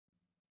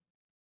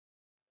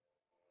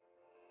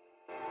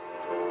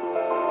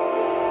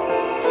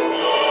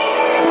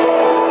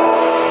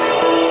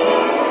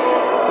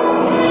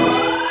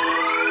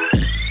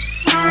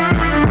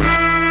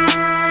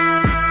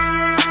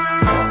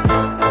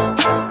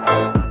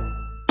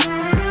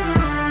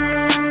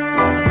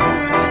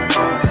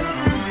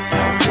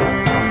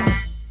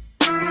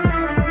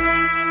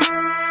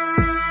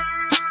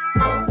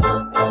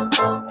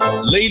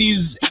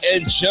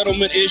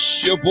gentlemen,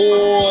 it's your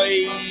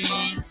boy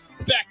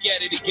back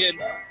at it again.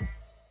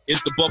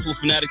 It's the Buffalo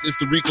Fanatics. It's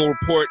the Rico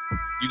Report.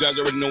 You guys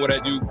already know what I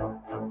do.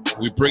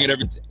 We bring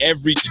it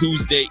every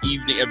Tuesday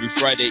evening, every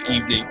Friday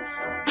evening,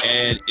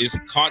 and it's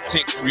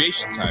content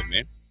creation time,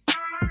 man.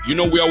 You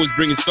know we always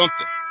bring in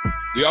something.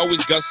 We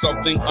always got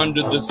something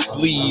under the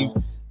sleeve.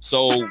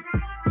 So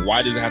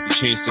why does it have to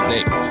change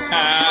today?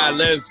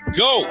 Let's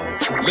go.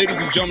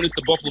 Ladies and gentlemen, it's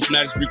the Buffalo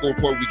Fanatics Rico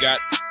Report. We got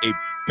a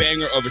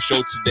banger of a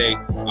show today.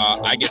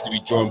 I get to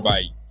be joined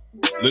by,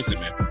 listen,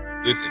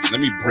 let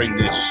me bring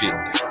this shit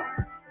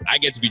down. I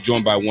get to be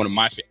joined by one of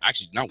my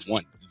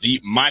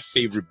my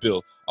favorite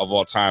Bill of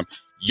all time.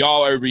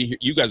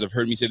 You guys have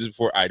heard me say this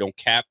before. I don't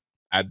cap.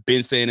 I've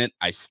been saying it.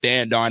 I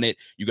stand on it.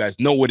 You guys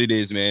know what it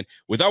is, man.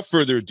 Without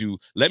further ado,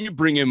 let me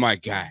bring in my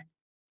guy,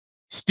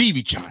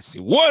 Stevie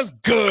Johnson. What's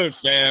good,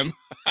 fam?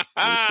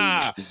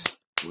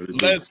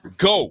 Let's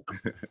go.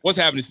 What's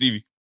happening,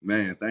 Stevie?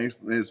 Man, thanks.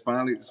 We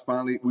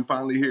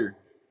finally here.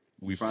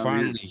 We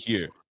finally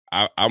here.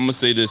 I'm gonna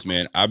say this,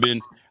 man. I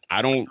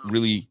don't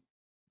really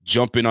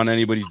jump in on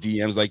anybody's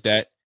DMs like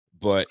that,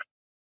 but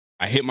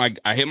I hit my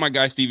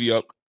guy Stevie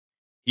up.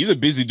 He's a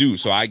busy dude,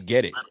 so I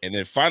get it. And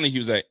then finally he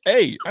was like,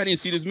 "Hey, I didn't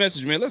see this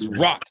message, man. Let's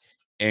rock."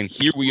 And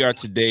here we are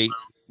today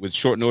with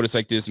short notice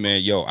like this,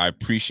 man. Yo, I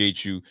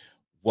appreciate you.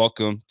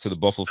 Welcome to the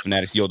Buffalo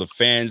Fanatics. Yo, the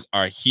fans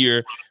are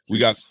here. We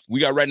got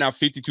right now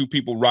 52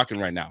 people rocking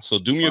right now. So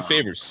do me a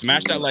favor,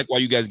 smash that like while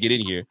you guys get in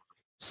here.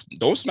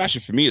 Don't smash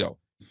it for me though.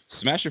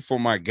 Smash it for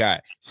my guy,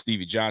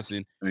 Stevie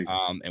Johnson.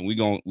 And we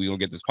gonna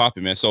get this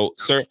popping, man. So,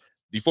 sir,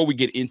 before we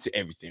get into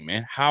everything,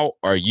 man, how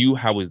are you?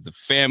 How is the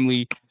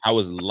family? How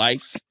is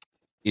life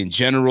in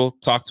general?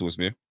 Talk to us,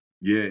 man.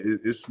 Yeah,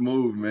 it's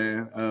smooth,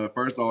 man.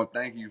 First of all,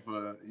 thank you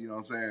for,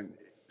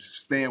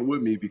 staying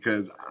with me,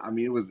 because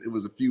it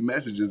was a few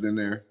messages in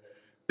there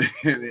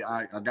and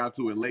I got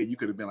to it late. You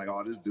could have been like,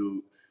 "Oh, this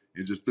dude,"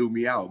 and just threw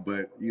me out,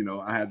 but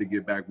I had to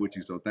get back with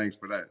you, so thanks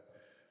for that.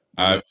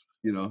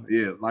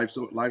 Life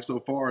so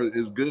far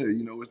is good.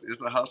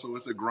 It's a hustle,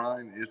 it's a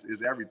grind,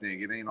 it's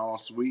everything. It ain't all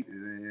sweet,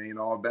 it ain't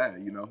all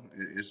bad.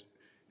 It's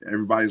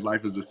everybody's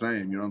life is the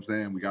same. You know what I'm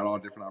saying? We got all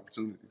different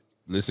opportunities.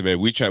 Listen, man,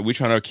 we're trying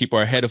to keep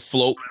our head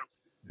afloat,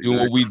 doing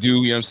what we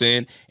do. You know what I'm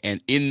saying?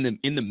 And in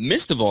the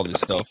midst of all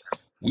this stuff,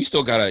 we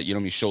still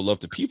gotta, show love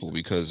to people,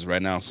 because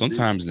right now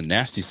sometimes the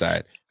nasty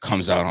side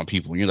comes out on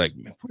people, and you're like,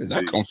 man, where did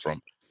that come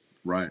from?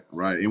 Right.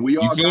 And we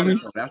all got it.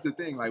 That's the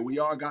thing. Like, we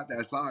all got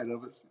that side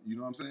of us. You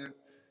know what I'm saying?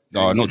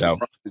 No doubt.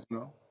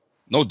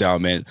 No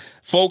doubt, man.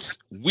 Folks,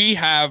 we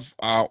have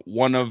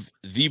one of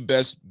the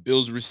best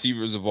Bills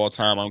receivers of all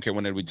time. I don't care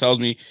what anybody tells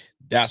me.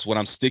 That's what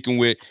I'm sticking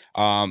with.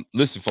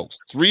 Listen, folks,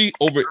 with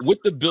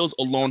the Bills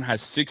alone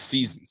has 6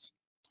 seasons.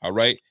 All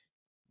right.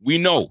 We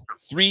know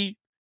 3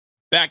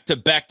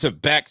 back-to-back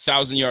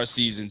 1,000-yard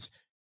seasons.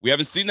 We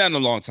haven't seen that in a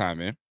long time,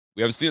 man.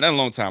 We haven't seen that in a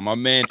long time. My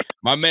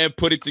man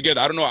put it together.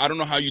 I don't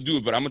know how you do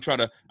it, but I'm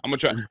gonna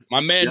try.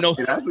 My man knows.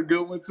 That's a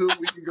good one too.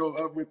 We can go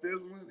up with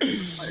this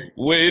one.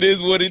 Well, it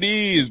is what it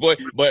is, boy.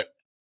 But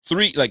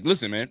 3,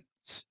 listen, man.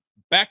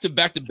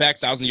 Back-to-back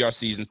 1,000-yard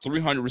seasons,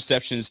 300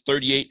 receptions,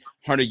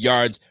 3,800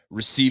 yards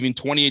receiving,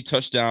 28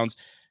 touchdowns.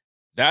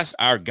 That's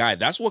our guy.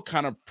 That's what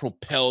kind of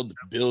propelled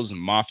Bills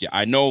Mafia.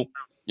 I know.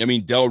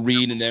 Del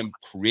Reed and them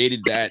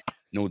created that,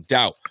 no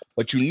doubt.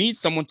 But you need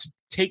someone to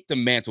take the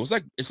mantle.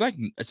 It's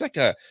like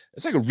a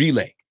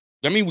relay.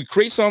 We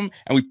create something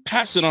and we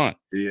pass it on,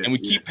 and we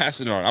keep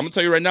passing it on. I'm gonna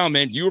tell you right now,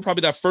 man, you were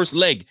probably that first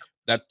leg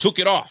that took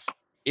it off,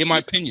 in my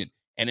opinion.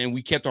 And then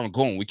we kept on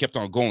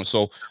going.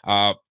 So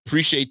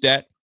appreciate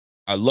that.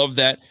 I love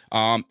that.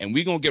 And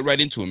we're gonna get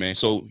right into it, man.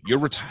 So you're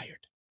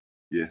retired.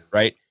 Yeah.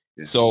 Right?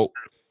 Yeah. So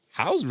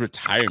how's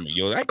retirement?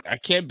 Yo, I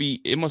can't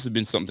be, it must have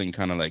been something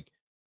kind of like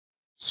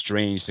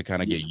strange to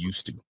kind of get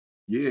used to.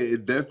 Yeah,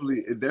 it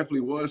definitely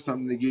was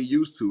something to get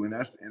used to, and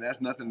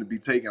that's nothing to be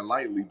taken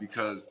lightly,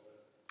 because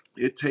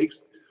it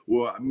takes,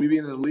 me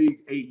being in the league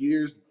 8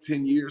 years,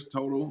 10 years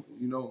total.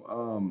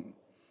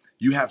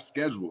 You have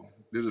schedule.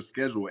 There's a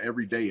schedule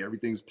every day.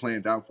 Everything's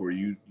planned out for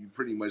you. You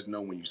pretty much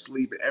know when you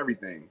sleep and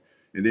everything.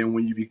 And then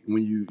when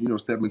you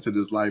step into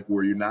this life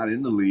where you're not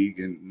in the league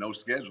and no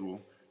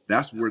schedule,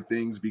 that's where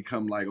things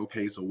become like,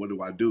 okay, so what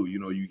do I do? You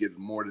get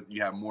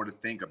you have more to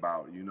think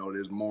about.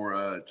 There's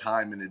more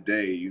time in the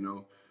day.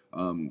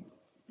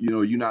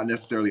 You're not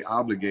necessarily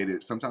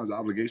obligated. Sometimes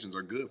obligations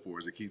are good for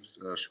us. It keeps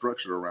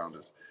structure around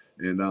us.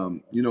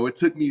 And it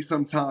took me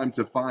some time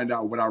to find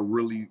out what I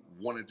really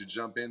wanted to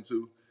jump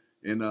into.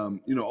 And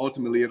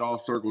ultimately it all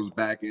circles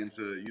back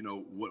into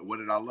what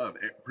did I love?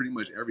 Pretty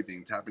much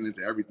everything. Tapping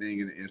into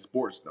everything in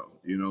sports, though.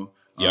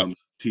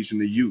 Teaching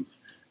the youth,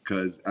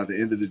 because at the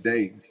end of the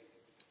day,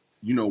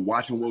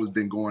 watching what was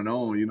been going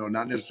on,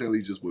 not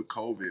necessarily just with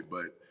COVID,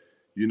 but,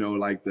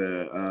 like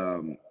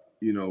the,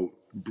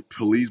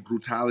 police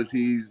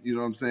brutalities, you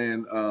know what I'm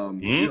saying?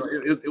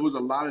 It was a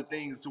lot of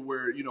things to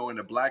where, in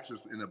a black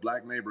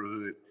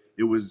neighborhood,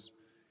 it was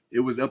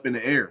up in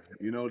the air,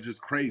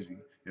 just crazy.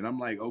 And I'm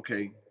like,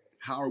 okay,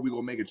 how are we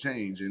going to make a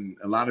change? And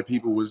a lot of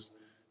people was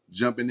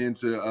jumping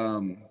into,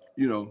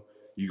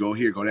 you go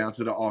here, go down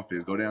to the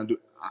office, go down.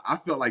 I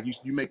felt like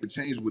you make the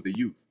change with the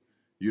youth.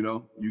 You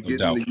know, you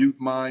get in the youth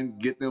mind,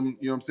 get them,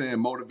 you know what I'm saying,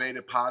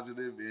 motivated,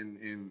 positive,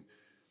 and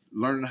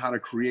learning how to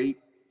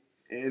create.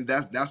 And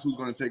that's who's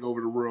going to take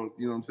over the world,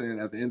 you know what I'm saying,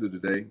 at the end of the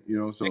day, you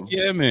know. So Heck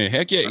yeah, man.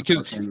 Heck yeah.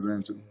 Because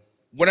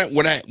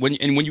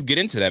when you get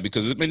into that,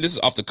 because I mean, this is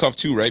off the cuff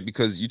too, right?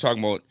 Because you're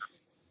talking about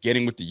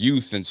getting with the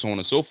youth and so on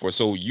and so forth.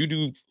 So you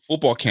do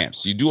football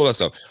camps, you do all that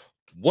stuff.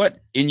 What,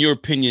 in your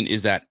opinion,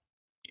 is that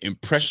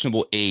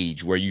impressionable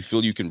age where you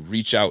feel you can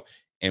reach out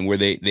and where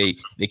they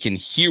can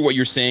hear what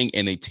you're saying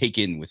and they take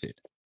in with it?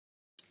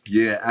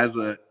 Yeah,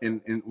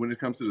 and when it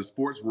comes to the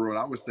sports world,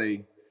 I would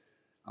say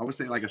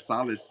like a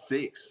solid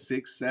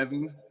 6,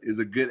 7 is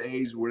a good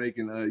age where they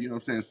can, you know what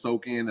I'm saying,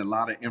 soak in a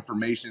lot of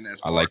information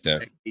as far as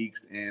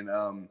techniques and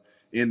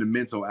in the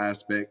mental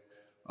aspect.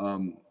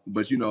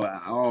 But you know,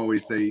 I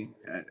always say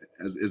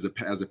as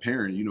a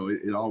parent, you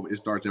know, it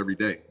starts every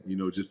day. You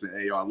know, just saying,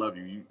 hey, yo, I love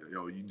you. You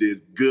know, you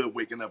did good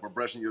waking up or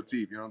brushing your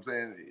teeth. You know what I'm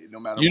saying? No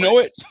matter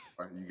what,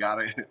 you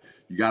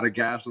gotta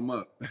gas them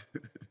up.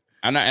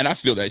 And I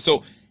feel that.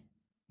 So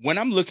when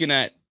I'm looking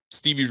at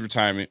Stevie's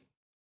retirement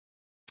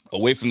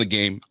away from the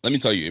game, let me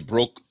tell you, it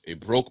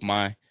broke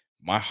my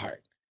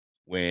heart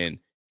when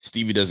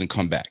Stevie doesn't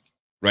come back.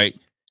 Right?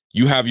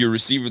 You have your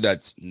receiver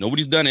that's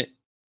nobody's done it.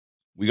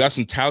 We got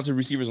some talented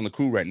receivers on the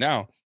crew right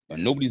now, but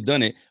nobody's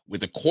done it with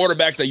the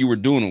quarterbacks that you were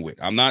doing it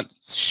with. I'm not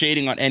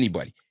shading on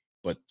anybody,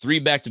 but 3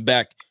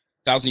 back-to-back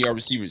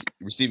 1,000-yard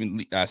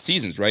receiving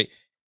seasons, right?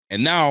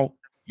 And now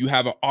you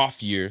have an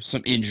off year,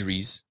 some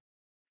injuries,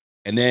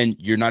 and then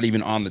you're not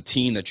even on the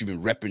team that you've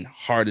been repping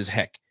hard as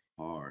heck.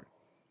 Hard.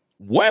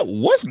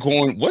 What's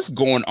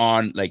going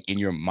on, like, in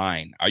your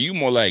mind? Are you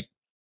more like,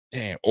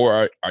 damn,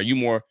 or are you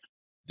more,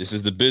 this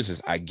is the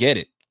business, I get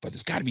it, but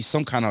there's got to be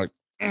some kind of like,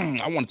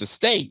 I want it to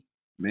stay.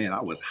 Man,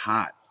 I was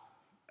hot.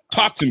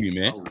 Talk to me,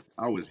 man.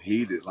 I was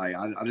heated. Like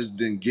I just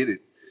didn't get it.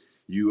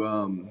 You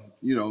I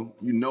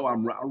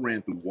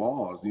ran through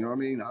walls. You know what I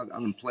mean? I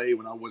didn't play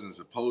when I wasn't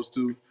supposed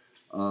to.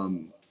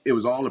 It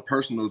was all the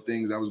personal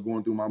things that was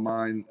going through my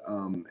mind,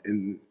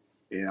 and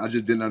I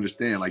just didn't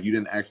understand. Like, you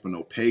didn't ask for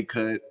no pay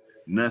cut,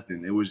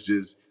 nothing. It was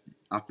just,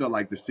 I felt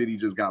like the city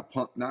just got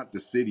punked. Not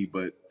the city,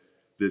 but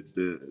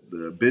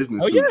the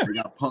business. They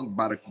got punked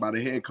by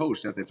the head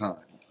coach at the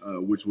time,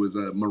 which was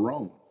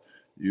Marone.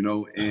 You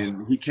know,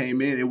 and he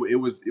came in. It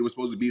was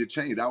supposed to be the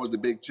change. That was the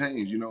big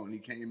change. You know, and he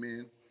came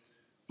in.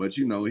 But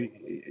you know,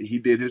 he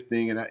did his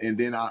thing, and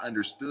then I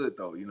understood,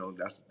 though. You know,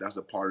 that's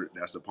a part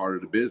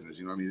of the business.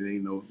 You know what I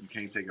mean? You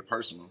can't take it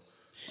personal.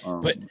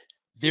 But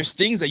there's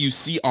things that you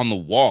see on the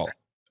wall.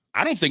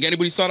 I don't think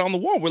anybody saw it on the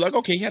wall. We're like,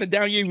 okay, he had a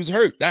down year, he was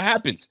hurt. That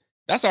happens.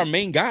 That's our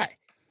main guy.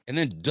 And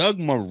then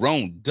Dougie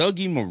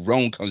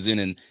Marone comes in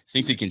and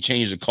thinks he can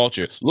change the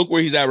culture. Look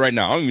where he's at right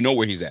now. I don't even know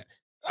where he's at.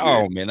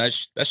 Oh man, that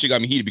shit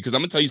got me heated, because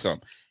I'm gonna tell you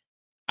something.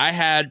 I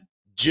had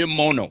Jim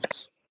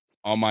Monos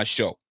on my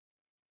show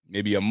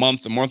maybe a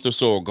month or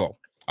so ago.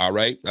 All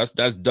right.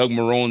 That's Doug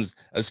Marone's,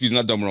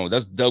 not Doug Marone.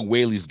 That's Doug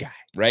Whaley's guy.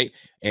 Right.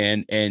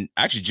 And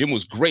actually Jim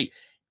was great,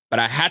 but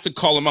I had to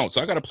call him out.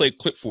 So I got to play a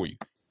clip for you.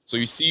 So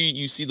you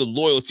see the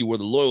loyalty, where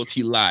the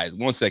loyalty lies.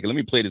 1 second. Let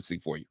me play this thing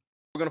for you.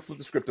 We're going to flip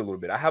the script a little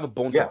bit. I have a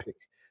bone to pick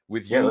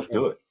with you. Let's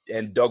do it.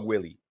 And Doug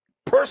Whaley.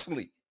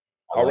 Personally.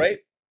 All right.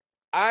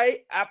 I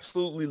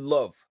absolutely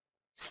love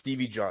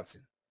Stevie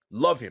Johnson.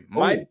 Love him.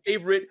 My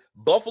favorite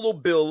Buffalo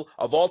Bill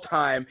of all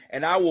time,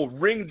 and I will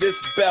ring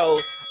this bell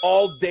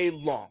all day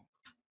long.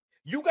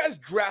 You guys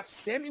draft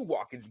Sammy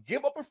Watkins,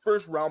 give up a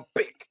first-round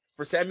pick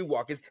for Sammy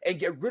Watkins, and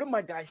get rid of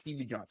my guy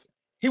Stevie Johnson.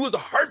 He was the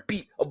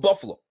heartbeat of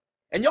Buffalo,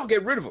 and y'all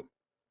get rid of him.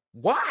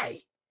 Why?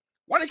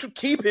 Why didn't you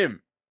keep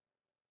him?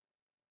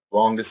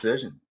 Wrong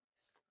decision.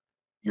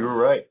 You were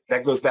right.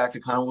 That goes back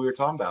to kind of what we were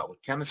talking about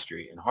with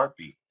chemistry and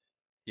heartbeat.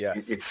 Yeah,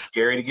 it's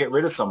scary to get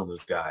rid of some of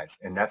those guys,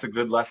 and that's a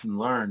good lesson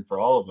learned for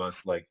all of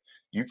us. Like,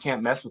 you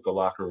can't mess with the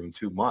locker room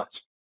too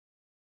much.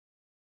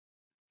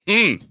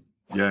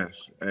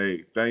 Yes.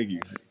 Hey, thank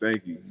you.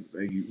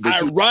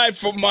 I ride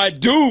for my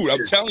dude.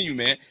 I'm telling you,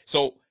 man.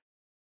 So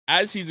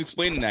as he's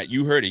explaining that,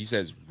 you heard it. He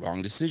says,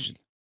 wrong decision.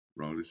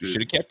 You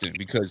should have kept him,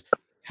 because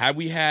had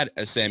we had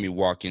a Sammy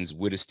Watkins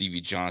with a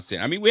Stevie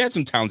Johnson, I mean, we had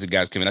some talented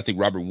guys come in. I think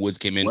Robert Woods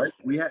came in. What?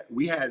 We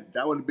had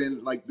that would have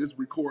been like this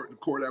the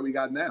core that we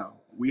got now.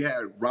 We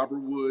had Robert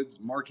Woods,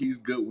 Marquise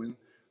Goodwin,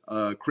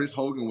 Chris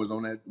Hogan was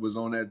on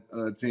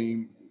that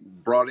team.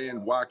 Brought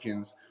in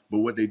Watkins, but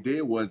what they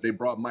did was they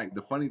brought Mike.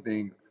 The funny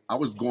thing, I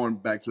was going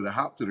back to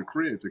the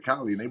crib to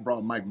Cali, and they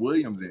brought Mike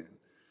Williams in.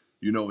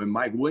 You know, and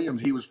Mike Williams,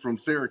 he was from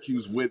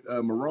Syracuse with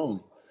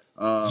Marone.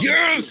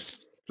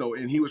 Yes. So,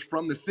 and he was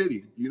from the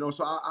city, you know,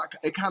 so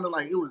it kind of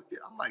like,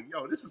 I'm like,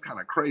 yo, this is kind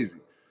of crazy.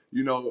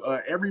 You know,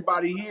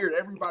 everybody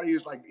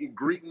is like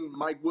greeting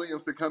Mike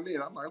Williams to come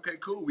in. I'm like, okay,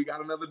 cool. We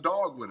got another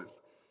dog with us.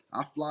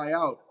 I fly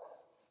out.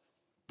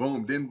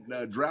 Boom. Then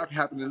draft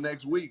happened the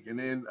next week. And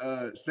then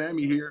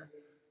Sammy here.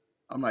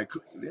 I'm like,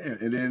 yeah.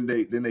 And then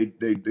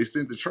they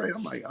sent the trade.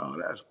 I'm like, oh,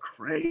 that's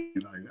crazy.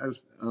 Like,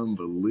 that's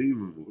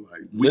unbelievable.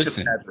 Like, we could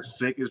have had the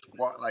sickest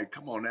squad. Like,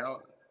 come on now.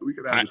 We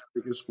could have the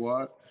second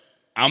squad.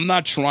 I'm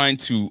not trying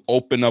to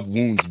open up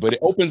wounds, but it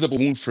opens up a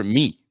wound for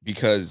me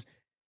because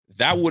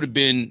that would have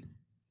been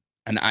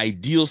an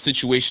ideal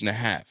situation to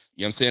have.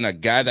 You know what I'm saying? A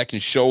guy that can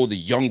show the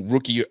young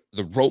rookie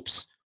the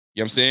ropes.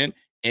 You know what I'm saying?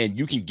 And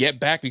you can get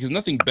back because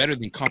nothing better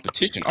than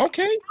competition.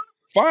 Okay,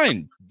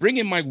 fine. Bring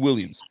in Mike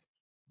Williams.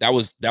 That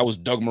was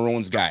Doug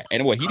Marone's guy.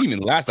 And what, he didn't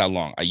even last that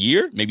long. A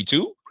year, maybe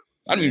 2.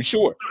 I'm not even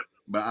sure.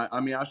 But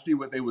I mean, I see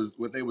what they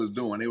was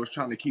doing. They was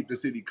trying to keep the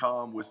city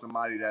calm with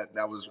somebody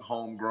that was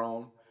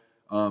homegrown.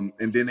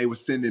 And then they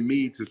was sending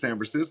me to San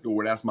Francisco,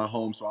 where that's my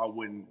home, so I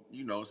wouldn't,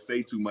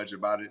 say too much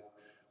about it,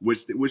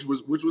 which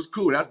was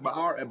cool. That's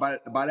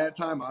by that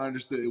time I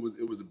understood it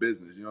was a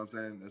business. You know what I'm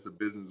saying? That's a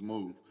business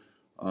move.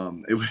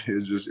 It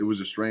was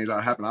just strange how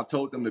it happened. I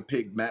told them to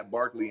pick Matt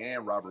Barkley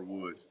and Robert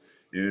Woods,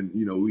 and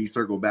we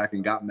circled back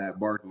and got Matt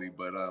Barkley,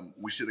 but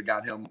we should have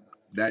got him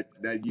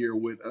that year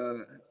with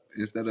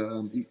instead of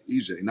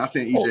EJ. Not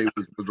saying EJ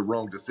was the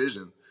wrong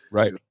decision.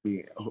 Right. I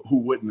mean,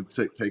 who wouldn't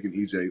have taken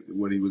EJ,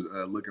 what he was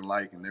looking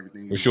like and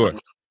everything? For sure.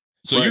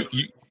 So but,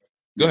 you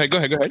go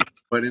ahead.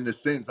 But in a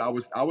sense, I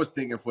was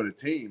thinking for the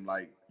team,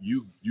 like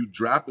you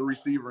draft the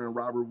receiver in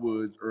Robert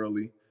Woods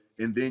early,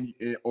 and then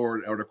or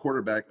the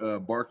quarterback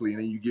Barkley,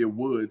 and then you get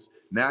Woods.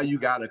 Now you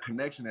got a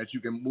connection that you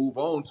can move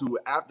on to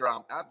after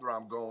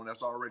I'm gone.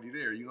 That's already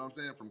there. You know what I'm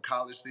saying? From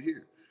college to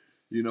here.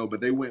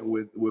 But they went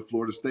with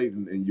Florida State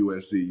and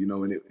USC.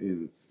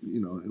 And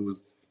it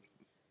was.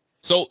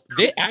 So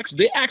they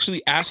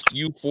actually asked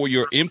you for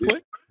your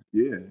input.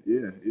 Yeah.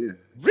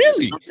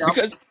 Really?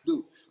 Because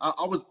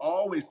I was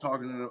always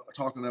talking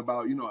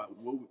about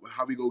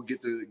how we go get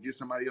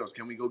somebody else.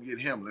 Can we go get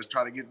him? Let's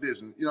try to get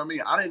this. And what I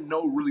mean? I didn't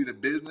know really the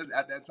business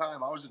at that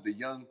time. I was just a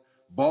young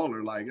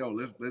baller. Like, yo,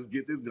 let's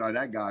get this guy,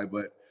 that guy.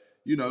 But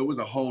it was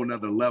a whole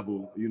nother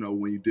level.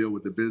 When you deal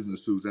with the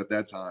business suits at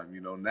that time.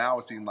 Now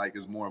it seemed like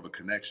it's more of a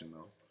connection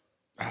though.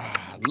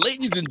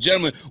 Ladies and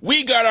gentlemen,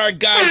 we got our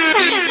guy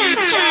Stevie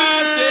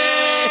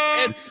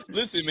Johnson.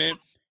 Listen, man,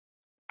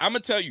 I'm gonna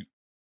tell you,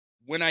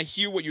 when I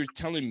hear what you're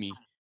telling me,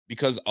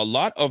 because a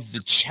lot of the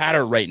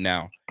chatter right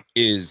now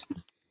is,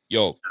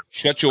 yo,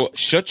 shut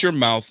your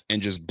mouth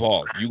and just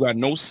ball. You got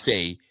no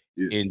say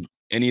in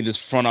any of this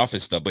front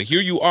office stuff. But here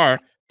you are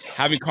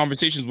having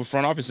conversations with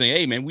front office saying,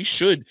 hey, man, we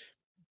should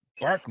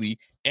Barkley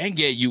and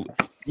get you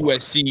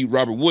USC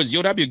Robert Woods.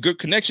 Yo, that'd be a good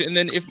connection. And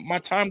then if my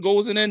time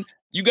goes and then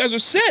you guys are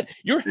set.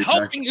 You're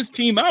helping this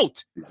team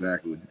out.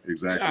 Exactly.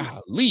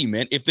 Golly,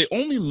 man. If they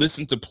only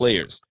listen to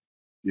players,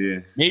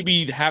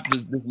 maybe half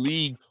this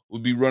league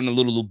would be running a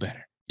little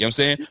better. You know what I'm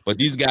saying? But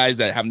these guys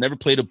that have never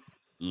played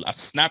a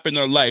snap in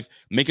their life,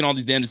 making all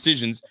these damn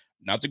decisions,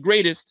 not the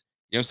greatest.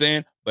 You know what I'm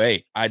saying? But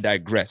hey, I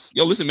digress.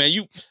 Yo, listen, man,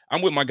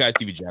 I'm with my guy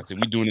Stevie Johnson.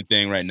 We're doing the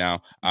thing right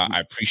now.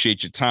 I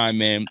appreciate your time,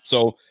 man.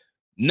 So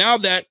now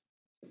that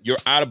you're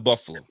out of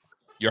Buffalo,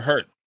 you're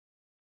hurt.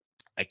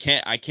 I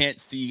can't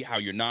see how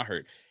you're not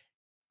hurt.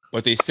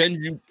 But they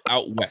send you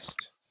out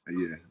west.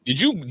 Yeah.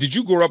 Did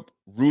you grow up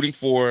rooting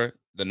for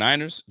the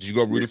Niners? Did you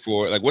grow up rooting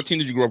for, like, what team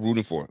did you grow up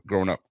rooting for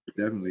growing up?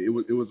 Definitely.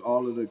 It was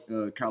all of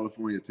the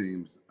California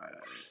teams.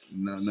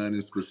 None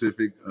in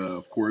specific.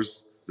 Of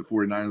course, the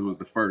 49ers was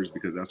the first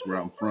because that's where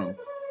I'm from.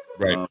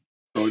 Right.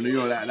 So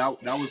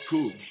that was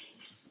cool.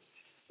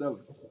 Stellar.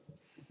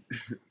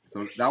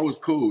 So that was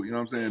cool, you know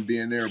what I'm saying,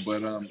 being there.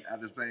 But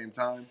at the same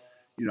time,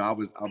 I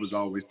was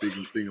always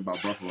thinking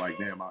about Buffalo. Like,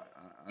 damn, I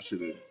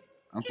should have.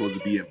 I'm supposed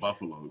to be in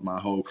Buffalo my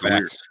whole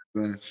career.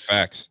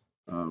 Facts.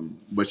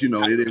 But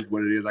it is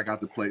what it is. I got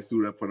to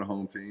suit up for the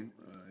home team.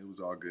 It was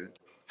all good.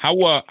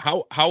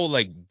 How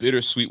like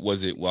bittersweet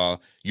was it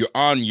while you're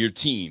on your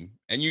team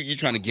and you're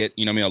trying to get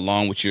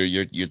along with your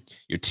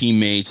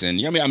teammates and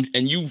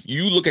and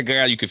you look at a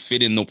guy you could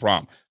fit in no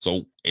problem.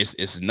 So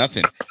it's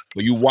nothing.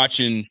 But you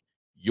watching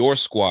your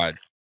squad,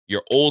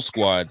 your old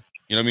squad,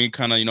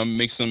 kind of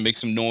make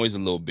some noise a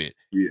little bit.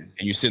 Yeah.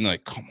 And you're sitting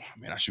like, come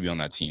on, man, I should be on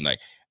that team. Like,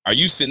 are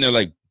you sitting there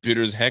like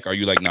bitter as heck? Are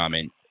you like, nah,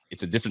 man,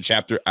 it's a different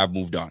chapter. I've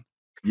moved on.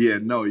 Yeah,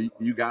 no,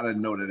 you gotta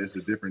know that it's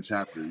a different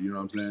chapter. You know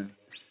what I'm saying?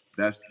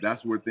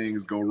 That's where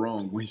things go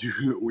wrong when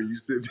you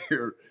sit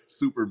there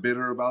super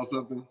bitter about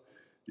something.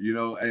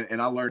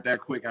 And I learned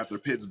that quick after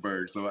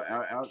Pittsburgh. So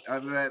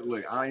after that,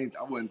 look, I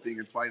wasn't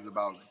thinking twice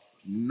about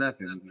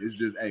nothing. It's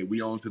just, hey,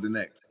 we on to the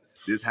next.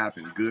 This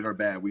happened, good or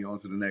bad. We on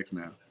to the next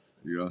now.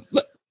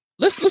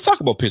 Let's talk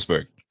about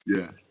Pittsburgh.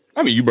 Yeah.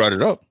 I mean, you brought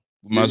it up.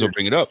 We might as well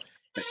bring it up.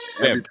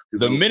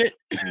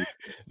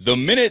 The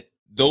minute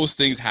those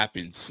things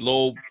happen,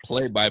 slow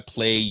play by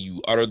play,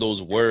 you utter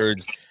those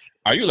words.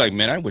 Are you like,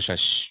 man, I wish I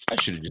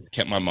should have just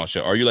kept my mouth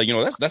shut? Or are you like,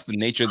 that's the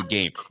nature of the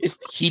game. It's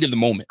the heat of the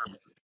moment.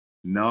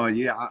 No,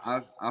 yeah, I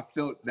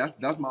felt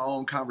that's my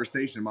own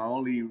conversation. My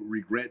only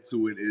regret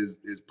to it is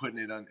putting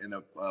it in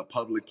a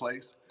public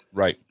place.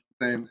 Right.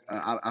 And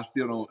I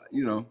still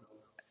don't,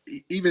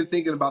 even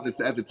thinking about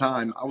it at the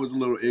time, I was a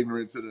little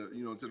ignorant to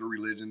the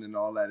religion and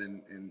all that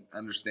and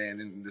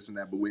understanding and this and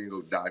that. But we ain't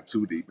gonna dive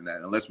too deep in that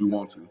unless we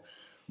want to.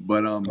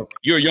 But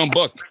you're a young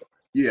buck.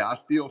 Yeah, I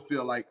still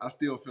feel like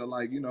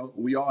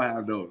we all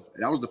have those.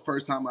 And that was the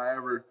first time I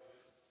ever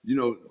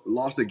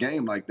lost a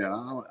game like that.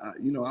 I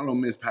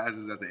don't miss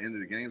passes at the end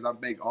of the games. I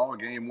make all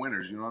game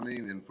winners. You know what I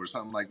mean? And for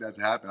something like that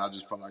to happen, I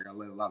just felt like I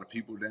let a lot of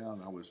people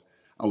down.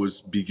 I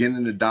was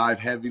beginning to dive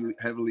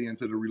heavily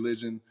into the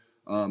religion.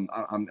 I'm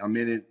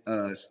in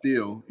it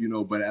still,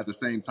 but at the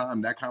same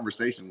time,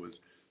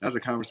 that's a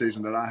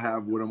conversation that I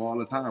have with them all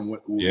the time.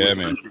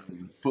 Man.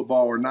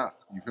 Football or not,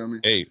 you feel me?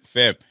 Hey,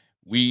 fam.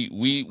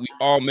 We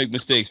all make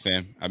mistakes,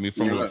 fam. I mean,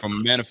 from a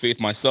man of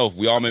faith myself,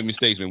 we all make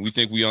mistakes, man. We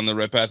think we on the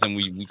right path and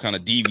we kind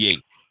of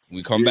deviate.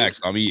 We come back.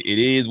 So I mean, it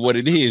is what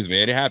it is,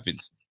 man. It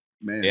happens.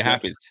 Man, it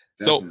happens.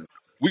 Definitely. So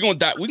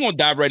we're gonna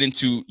dive right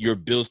into your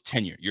Bills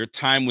tenure, your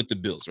time with the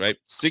Bills, right?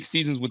 6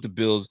 seasons with the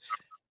Bills.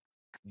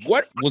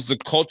 What was the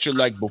culture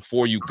like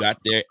before you got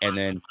there, and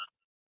then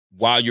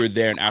while you're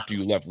there and after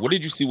you left? What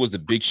did you see was the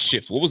big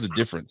shift? What was the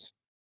difference?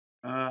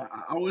 I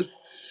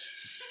was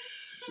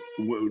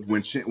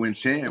when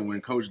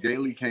Coach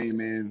Gailey came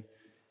in.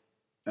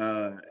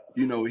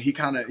 He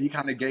kind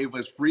of gave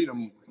us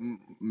freedom,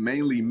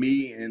 mainly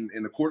me and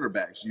the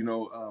quarterbacks.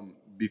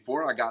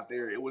 Before I got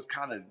there, it was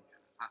kind of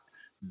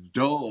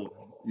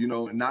dull.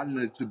 Not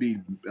to be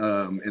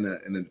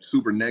in a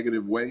super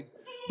negative way,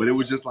 but it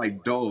was just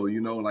like dull.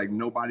 Like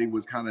nobody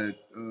was kind of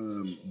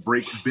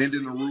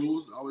bending the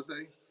rules, I would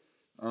say.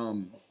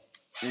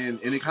 And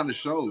it kind of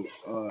showed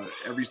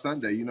every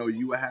Sunday. It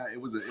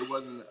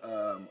wasn't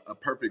a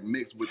perfect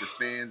mix with the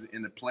fans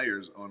and the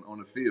players on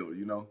the field.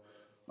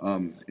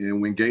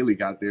 And when Gailey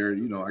got there,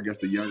 I guess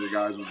the younger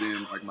guys was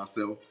in like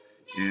myself,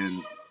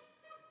 and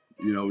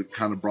it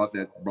kind of brought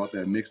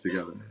that mix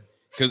together.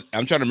 Because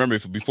I'm trying to remember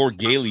if before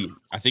Gailey,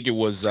 I think it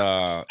was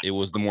the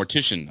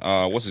mortician.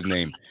 What's his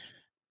name?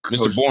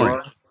 Mr. Boring.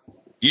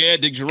 Yeah,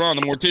 Dick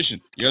Geron, the mortician.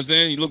 You know what I'm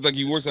saying? He looks like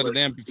he works at a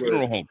damn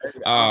funeral home.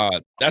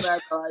 That's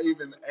how I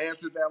even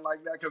answered that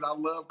like that because I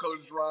love Coach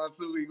Geron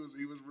too. He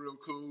was real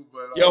cool.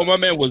 But yo, my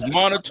man was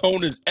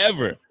monotone as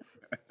ever.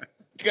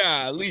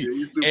 Golly, yeah,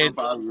 he's super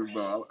positive,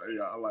 bro.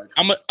 I like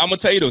him. I'm gonna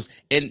tell you those.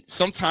 And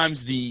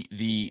sometimes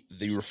the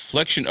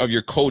reflection of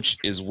your coach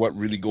is what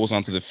really goes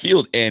onto the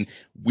field. And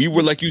we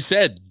were, like you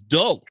said,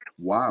 dull.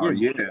 Wow.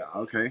 Yeah.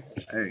 Okay.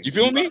 Hey, you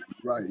feel me?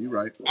 You're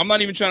right. I'm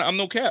not even trying. I'm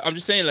no cap. I'm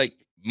just saying, like,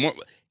 more.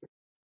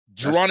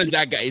 Geron is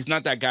that guy. He's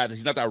not that guy.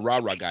 He's not that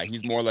rah-rah guy.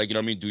 He's more like,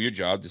 do your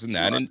job, this and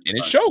that, and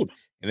it showed.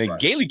 And then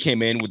Gailey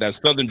came in with that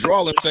southern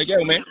drawl and was like,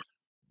 yo, man,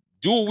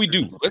 do what we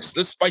do. Let's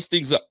spice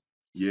things up.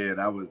 Yeah,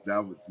 that was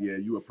yeah,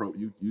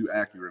 you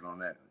accurate on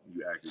that.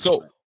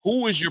 So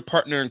who was your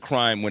partner in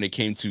crime when it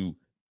came to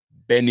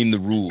bending the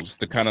rules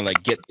to kind of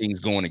like get things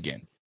going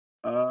again?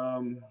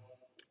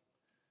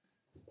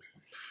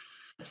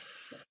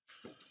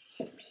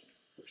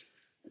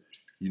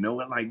 You know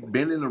what? Like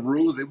bending the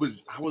rules, I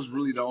was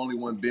really the only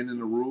one bending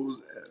the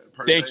rules.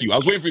 Thank you. I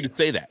was waiting for you to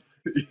say that.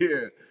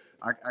 Yeah,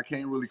 I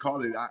can't really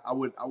call it. I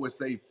would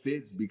say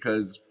Fitz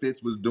because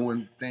Fitz was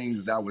doing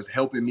things that was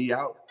helping me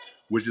out,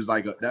 which is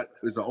like that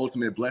is an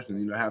ultimate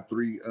blessing. Have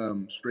 3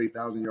 straight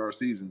 1,000-yard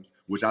seasons,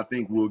 which I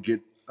think we'll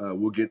get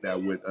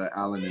that with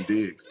Allen and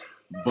Diggs.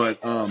 But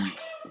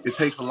it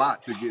takes a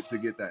lot to get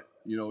that.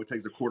 It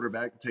takes a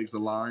quarterback, it takes a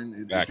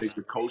line, it takes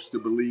a coach to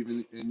believe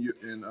in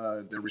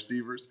the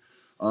receivers.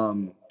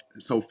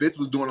 So Fitz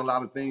was doing a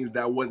lot of things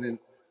that wasn't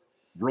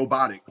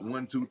robotic.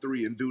 1, 2,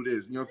 3, and do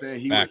this. You know what I'm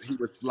saying? He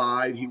would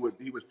slide. He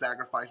would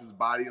sacrifice his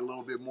body a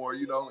little bit more.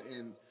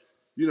 And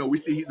we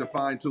see he's a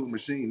fine-tuned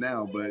machine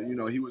now, but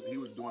he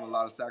was doing a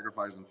lot of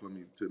sacrificing for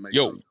me to make.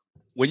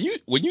 When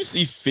you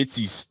see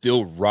Fitzy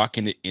still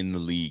rocking it in the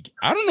league,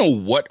 I don't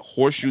know what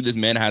horseshoe this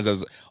man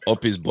has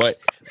up his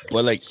butt,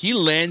 but like he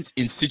lands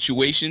in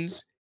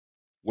situations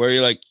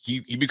where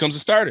he becomes a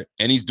starter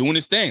and he's doing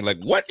his thing.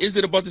 Like, what is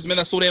it about this man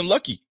that's so damn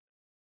lucky?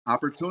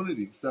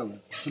 Opportunity, Stella.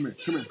 Come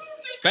here.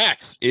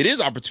 Facts. It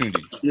is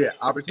opportunity. Yeah,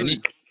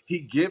 opportunity. He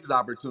gives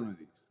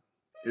opportunities.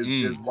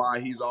 Is why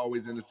he's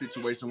always in a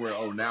situation where,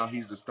 now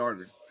he's a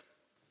starter.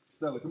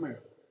 Stella, come here.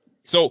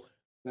 So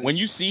when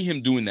you see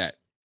him doing that,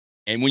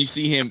 and when you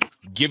see him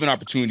giving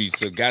opportunities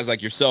to guys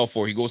like yourself,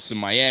 or he goes to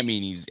Miami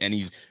and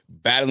he's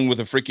battling with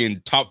a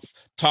freaking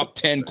top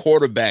 10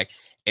 quarterback,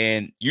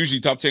 and usually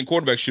top 10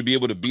 quarterbacks should be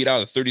able to beat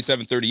out a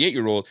 37,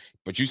 38-year-old,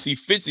 but you see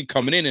Fitzy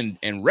coming in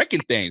and wrecking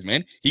things,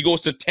 man. He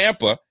goes to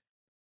Tampa,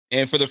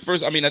 and for the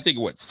first, I think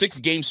 6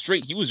 games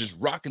straight, he was just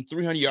rocking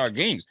 300-yard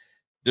games.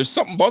 There's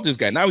something about this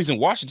guy. Now he's in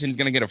Washington. He's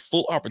going to get a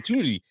full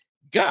opportunity.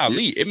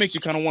 Golly, it makes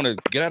you kind of want to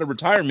get out of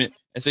retirement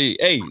and say,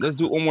 hey, let's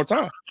do it one more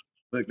time.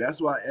 Look,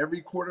 that's why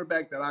every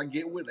quarterback that I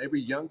get with,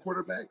 every young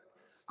quarterback,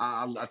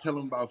 I tell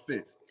them about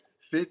Fitz.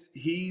 Fitz,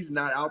 he's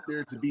not out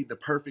there to be the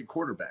perfect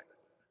quarterback.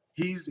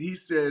 He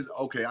says,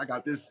 okay, I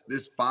got this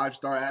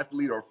 5-star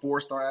athlete or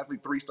 4-star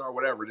athlete, 3-star,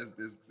 whatever.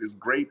 This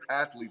great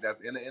athlete that's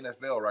in the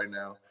NFL right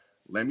now.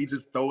 Let me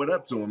just throw it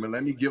up to him and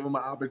let me give him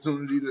an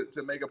opportunity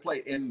to make a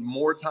play. And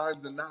more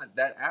times than not,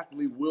 that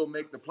athlete will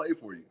make the play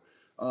for you.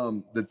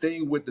 The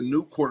thing with the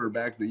new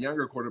quarterbacks, the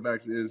younger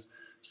quarterbacks, is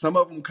some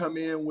of them come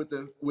in with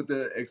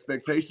the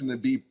expectation to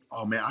be,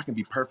 oh man, I can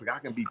be perfect. I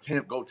can be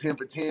go 10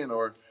 for 10,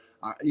 or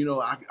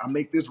I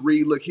make this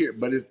read look here,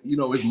 but it's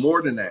it's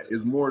more than that.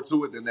 It's more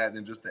to it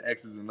than just the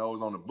X's and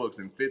O's on the books.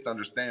 And Fitz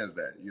understands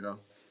that.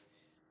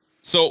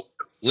 So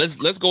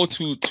let's go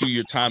to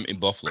your time in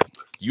Buffalo.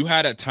 You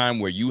had a time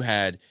where you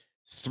had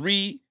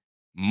 3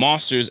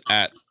 monsters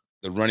at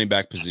the running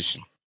back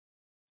position,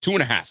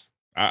 2.5.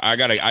 I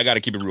gotta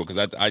keep it real because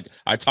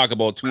I talk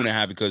about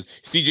 2.5 because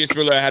CJ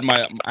Spiller.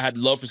 I had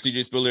love for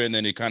CJ Spiller and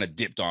then it kind of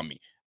dipped on me.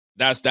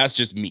 That's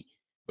just me.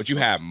 But you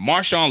have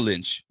Marshawn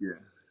Lynch,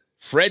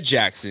 Fred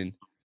Jackson,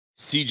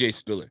 CJ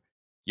Spiller.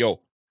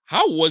 Yo,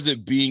 how was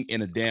it being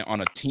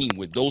on a team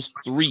with those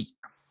 3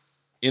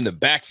 in the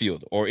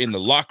backfield or in the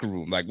locker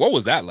room? Like, what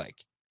was that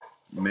like?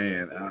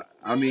 Man,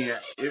 I mean,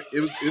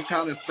 it's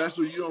kind of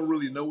special. You don't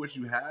really know what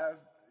you have.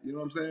 You know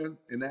what I'm saying?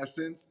 In that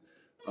sense,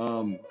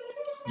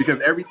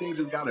 because everything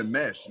just got to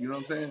mesh. You know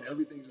what I'm saying?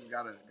 Everything just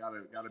gotta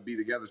be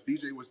together.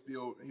 CJ was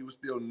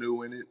still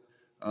new in it.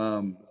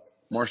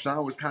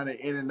 Marshawn was kind of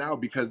in and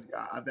out because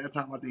at that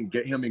time I think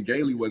him and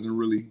Gailey wasn't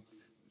really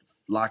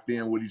locked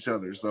in with each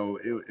other. So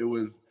it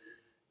was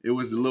a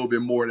little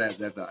bit more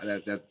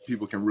that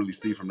people can really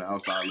see from the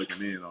outside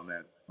looking in on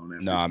that.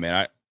 Nah, situation.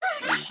 man,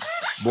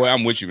 boy,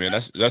 I'm with you, man.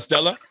 That's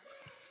Stella.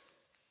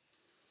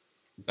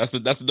 That's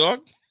the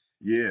dog.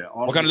 Yeah.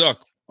 What kind of dog?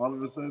 All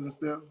of a sudden,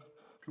 Stella.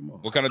 Come on.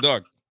 What kind of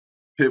dog?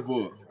 Pit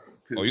bull.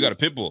 Oh, you got a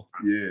pit bull.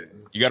 Yeah.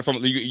 You got it from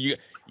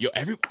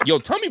yo.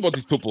 Tell me about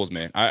these pit bulls,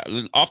 man.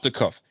 Off the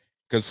cuff,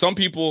 because some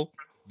people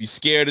be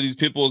scared of these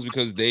pit bulls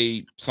because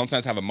they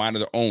sometimes have a mind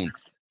of their own,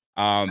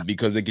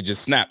 because they could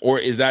just snap. Or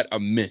is that a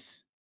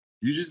myth?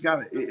 You just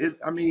gotta.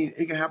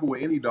 It can happen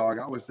with any dog,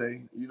 I would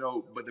say.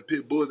 But the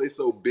pit bulls, they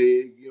so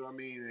big. You know what I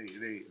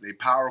mean? They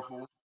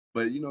powerful.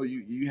 But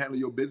you handle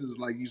your business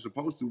like you're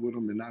supposed to with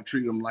them, and not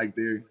treat them like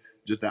they're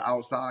just an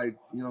outside.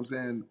 You know what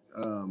I'm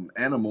saying?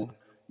 Animal.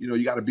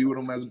 You got to be with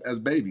them as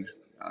babies.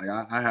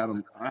 I had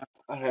them.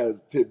 I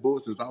had pit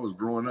bulls since I was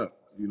growing up.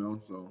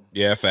 So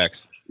Yeah,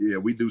 facts. yeah,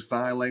 we do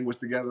sign language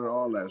together,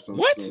 all that. So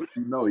what? So,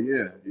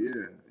 yeah.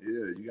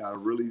 You got to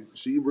really.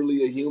 She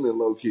really a human,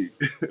 low key.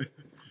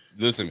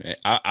 Listen, man,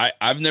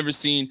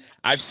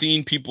 I've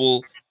seen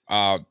people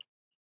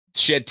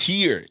shed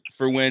tear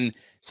for when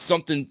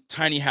something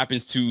tiny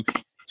happens to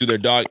their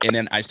dog, and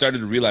then I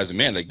started to realize,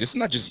 man, like, this is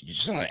not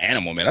just an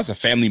animal, man. That's a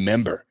family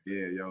member.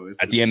 Yeah, yo.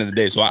 At the end of the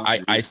day, so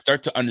I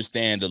start to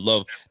understand the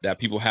love that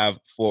people have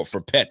for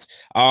pets.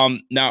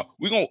 Now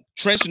we're gonna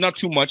trench not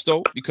too much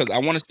though, because I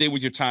want to stay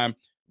with your time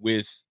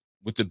with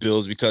the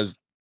Bills, because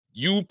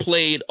you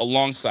played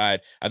alongside.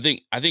 I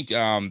think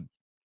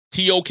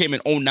T.O. came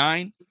in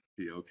 09.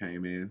 T.O.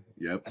 came in.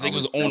 Yep. I think it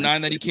was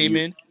 09 that he came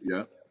in.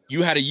 Yep.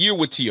 You had a year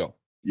with T.O.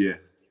 Yeah.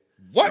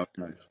 What?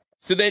 Nice.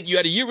 So then you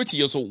had a year with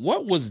T.O. So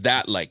what was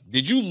that like?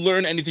 Did you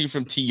learn anything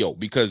from T.O.?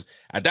 Because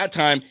at that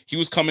time, he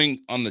was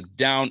coming on the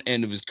down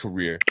end of his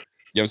career. You know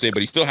what I'm saying?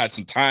 But he still had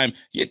some time.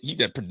 He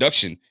had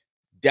production.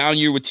 Down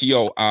year with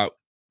T.O.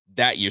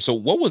 That year. So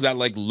what was that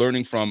like,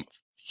 learning from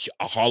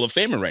a Hall of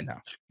Famer right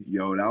now?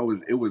 Yo,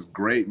 it was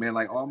great, man.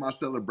 Like, all my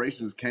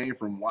celebrations came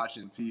from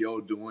watching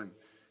T.O. doing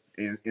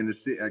in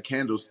a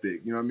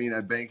candlestick. You know what I mean?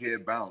 That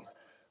bankhead bounce.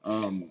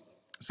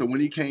 So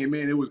when he came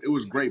in, it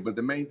was great. But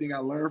the main thing I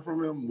learned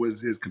from him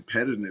was his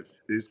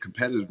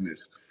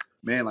competitiveness.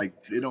 Man, like,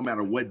 it don't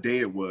matter what day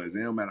it was.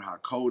 It don't matter how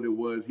cold it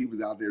was. He was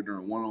out there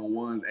during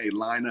one-on-ones. Hey,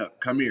 line up.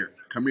 Come here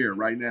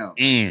right now.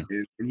 And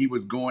he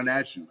was going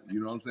at you. You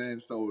know what I'm saying?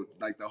 So,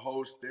 like, the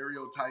whole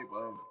stereotype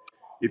of,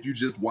 if you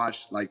just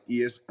watch, like,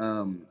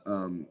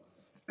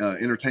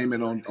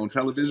 entertainment on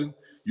television,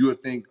 you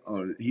would think,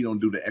 he don't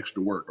do the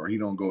extra work, or he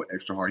don't go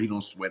extra hard. He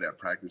don't sweat at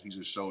practice. He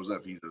just shows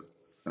up. He's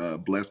a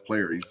blessed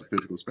player. He's a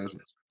physical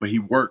specialist, but he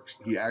works.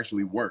 He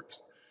actually works.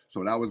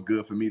 So that was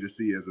good for me to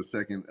see as a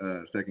second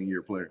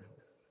year player.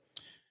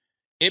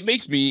 It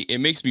makes me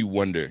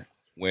wonder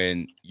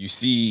when you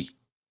see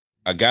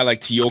a guy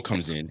like T.O.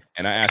 comes in,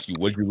 and I ask you,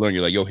 what did you learn?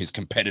 You're like, yo, his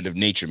competitive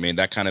nature, man,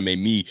 that kind of made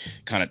me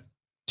kind of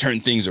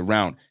turn things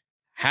around.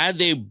 Had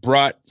they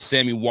brought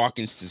Sammy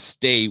Watkins to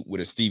stay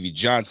with a Stevie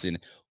Johnson,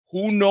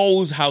 who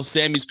knows how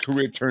Sammy's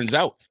career turns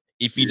out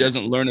if he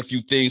doesn't learn a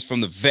few things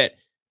from the vet,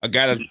 a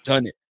guy that's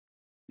done it.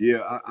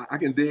 Yeah, I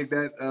can dig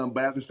that,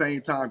 but at the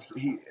same time,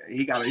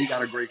 he got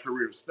a great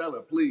career.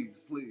 Stella, please.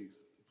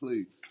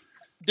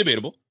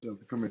 Debatable. Stella,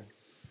 come here.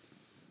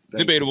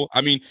 Debatable. I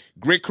mean,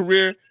 great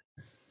career.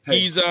 Hey.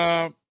 He's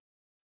all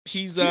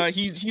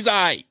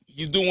right.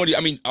 He's doing what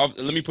let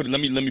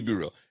me be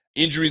real.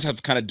 Injuries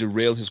have kind of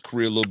derailed his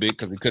career a little bit,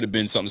 because it could have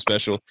been something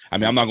special. I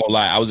mean, I'm not gonna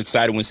lie, I was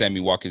excited when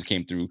Sammy Watkins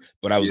came through,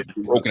 but I was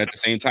broken at the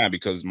same time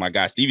because my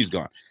guy Stevie's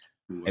gone.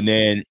 And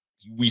then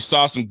we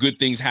saw some good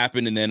things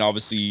happen, and then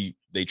obviously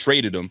they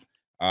traded him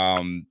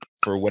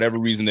for whatever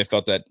reason. They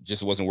felt that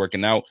just wasn't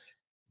working out.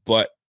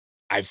 But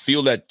I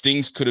feel that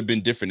things could have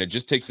been different. It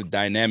just takes a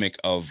dynamic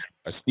of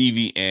a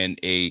Stevie and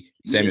a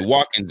Sammy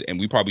Watkins, and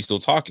we probably still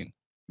talking.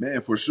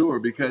 Man, for sure,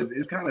 because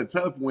it's kind of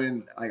tough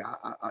when, like,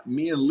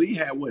 me and Lee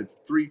had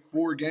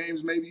 3-4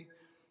 games maybe,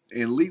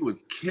 and Lee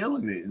was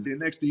killing it, and then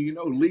next thing you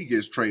know, Lee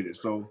gets traded.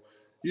 So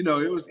you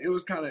know, it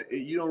was kind of,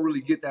 you don't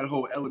really get that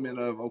whole element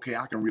of, okay,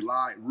 I can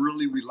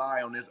really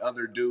rely on this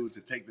other dude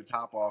to take the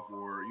top off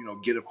or, you know,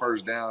 get a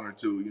first down or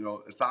two, you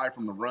know, aside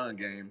from the run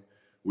game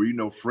where, you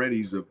know,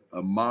 Freddie's a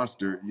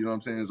monster, you know what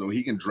I'm saying? So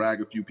he can drag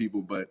a few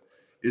people, but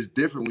it's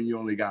different when you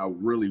only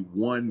got really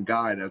one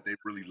guy that they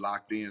really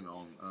locked in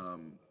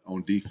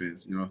on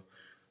defense, you know?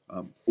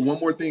 One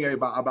more thing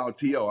about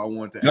T.O. I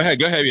want to add.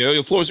 Go ahead. Yeah,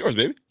 your floor is yours,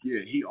 baby. Yeah,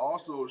 he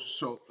also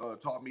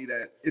taught me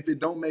that if it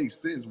don't make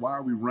sense, why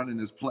are we running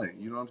this play?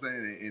 You know what I'm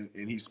saying?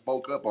 And he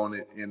spoke up on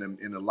it in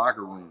the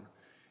locker room.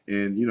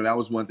 And, you know, that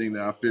was one thing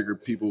that I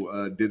figured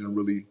people didn't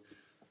really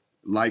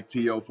like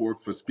T.O. for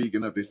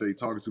speaking up. They say he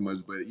talking too much,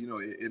 but, you know,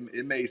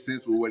 it made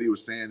sense with what he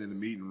was saying in the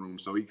meeting room.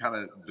 So he kind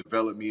of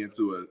developed me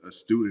into a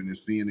student and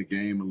seeing the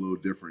game a little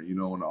different, you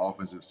know, on the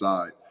offensive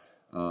side.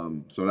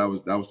 So that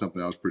was something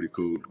that was pretty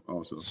cool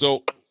also.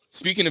 So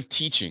speaking of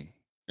teaching, you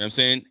know what I'm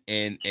saying?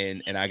 And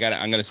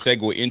I'm gonna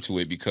segue into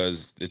it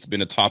because it's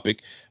been a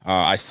topic.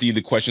 I see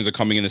the questions are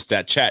coming in the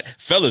stat chat.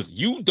 Fellas,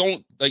 you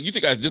think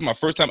this is my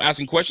first time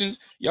asking questions?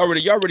 You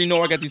already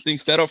know I got these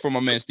things set up for my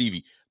man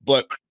Stevie.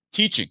 But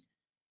teaching,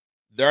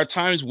 there are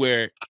times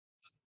where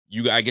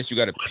I guess you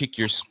got to pick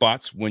your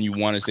spots when you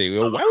want to say,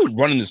 "Oh, why are we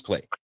running this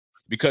play?"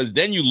 Because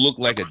then you look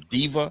like a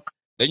diva.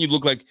 Then you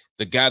look like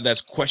the guy that's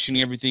questioning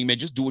everything. Man,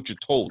 just do what you're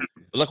told.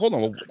 But like, hold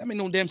on, that made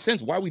no damn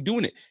sense. Why are we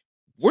doing it?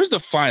 Where's the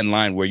fine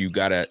line where you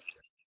gotta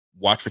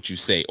watch what you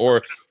say,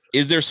 or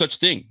is there such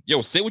thing?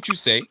 Yo, say what you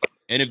say,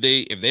 and if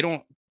they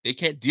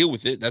can't deal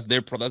with it, that's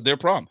their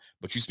problem.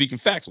 But you speaking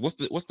facts. What's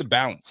the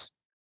balance?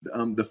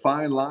 The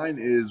fine line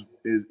is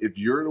if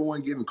you're the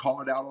one getting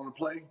called out on the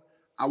play,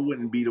 I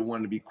wouldn't be the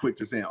one to be quick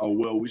to saying, "Oh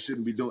well, we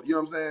shouldn't be doing." You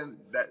know what I'm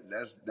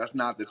saying? That's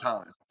not the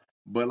time.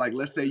 But like,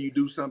 let's say you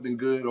do something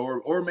good,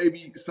 or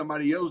maybe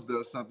somebody else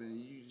does something.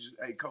 And you just,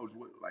 hey, coach,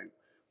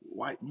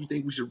 why you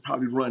think we should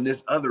probably run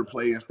this other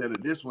play instead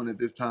of this one at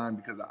this time?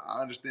 Because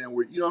I understand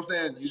where, you know what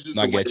I'm saying? It's just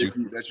I the way get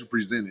you. that you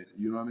present it.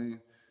 You know what I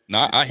mean?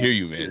 Nah, I hear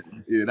you, man.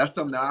 Yeah, that's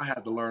something that I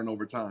had to learn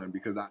over time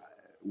because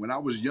when I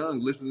was young,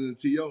 listening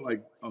to T.O.,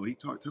 like, oh, he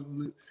talked to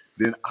him,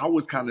 then I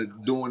was kind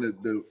of doing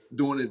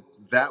it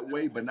that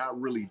way, but not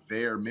really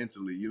there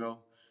mentally, you know.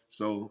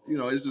 So, you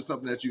know, it's just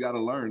something that you got to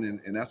learn,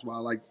 and that's why I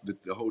like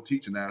the whole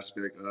teaching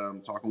aspect,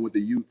 talking with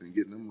the youth and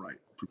getting them right.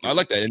 I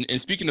like that.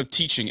 And speaking of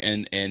teaching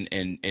and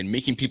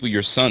making people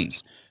your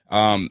sons,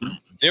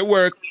 there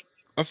were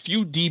a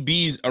few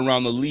DBs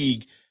around the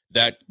league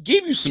that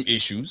gave you some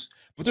issues,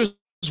 but there's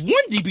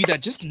one DB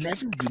that just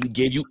never really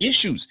gave you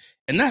issues,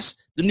 and that's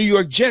the New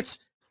York Jets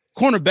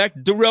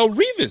cornerback Terrell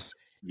Revis.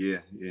 Yeah.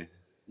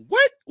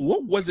 What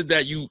was it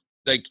that you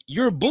like?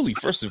 You're a bully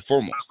first and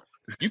foremost.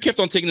 You kept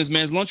on taking this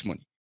man's lunch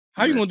money.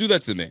 How you gonna do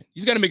that to the man?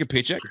 He's got to make a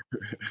paycheck.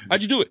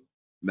 How'd you do it?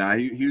 Nah,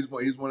 he's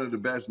one of the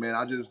best, man.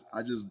 I just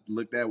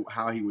looked at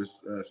how he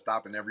was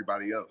stopping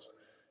everybody else,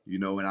 you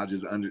know, and I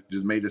just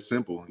made it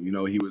simple. You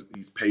know,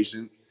 he's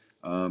patient,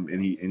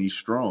 and he's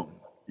strong.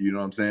 You know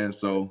what I'm saying?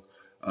 So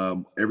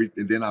and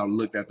then I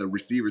looked at the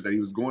receivers that he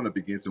was going up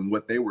against and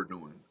what they were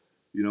doing.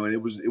 You know, and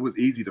it was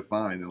easy to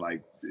find, and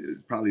like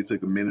it probably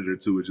took a minute or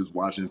two of just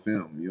watching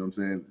film. You know what I'm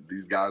saying?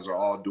 These guys are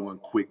all doing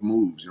quick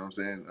moves. You know what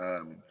I'm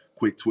saying?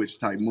 Quick twitch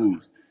type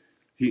moves.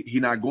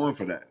 He not going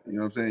for that. You know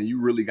what I'm saying? You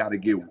really got to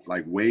get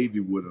like wavy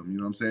with him. You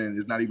know what I'm saying?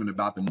 It's not even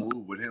about the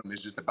move with him.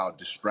 It's just about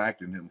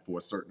distracting him for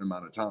a certain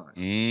amount of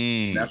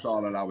time. That's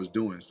all that I was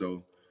doing.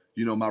 So,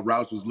 you know, my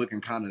routes was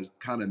looking kind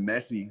of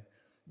messy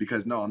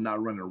because no, I'm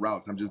not running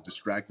routes. I'm just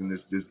distracting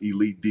this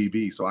elite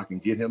DB so I can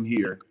get him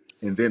here,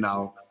 and then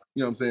I'll, you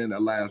know what I'm saying,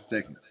 that last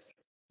second.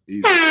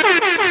 Easy.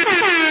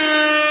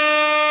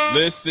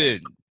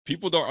 Listen,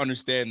 people don't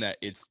understand that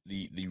it's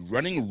the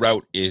running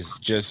route is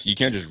just, you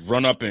can't just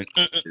run up and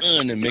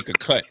then make a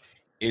cut.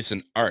 It's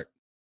an art.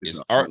 It's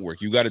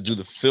artwork. You got to do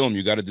the film.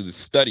 You got to do the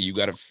study. You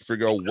got to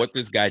figure out what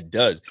this guy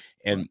does.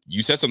 And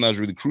you said something that was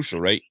really crucial,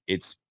 right?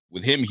 It's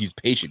with him, he's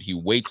patient. He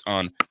waits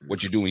on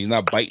what you're doing. He's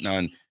not biting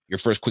on your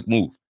first quick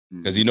move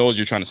because he knows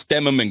you're trying to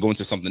stem him and go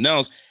into something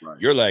else. Right.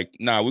 You're like,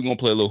 nah, we're going to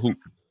play a little hoop.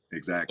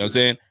 Exactly. You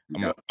know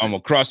what I'm saying? I'm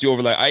going to cross you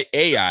over like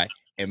AI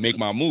and make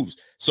my moves.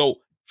 So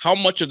how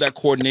much of that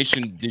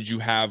coordination did you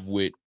have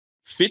with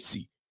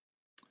Fitzy?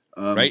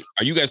 Right?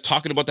 Are you guys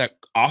talking about that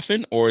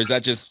often, or is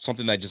that just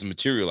something that just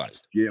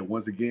materialized? Yeah,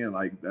 once again,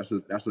 like that's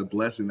a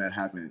blessing that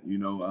happened. You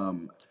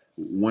know,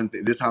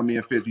 this is how me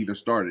and Fitz even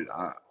started.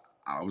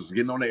 I was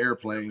getting on the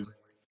airplane.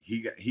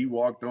 He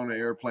walked on the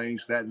airplane,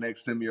 sat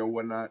next to me or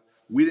whatnot.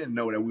 We didn't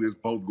know that we was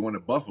both going to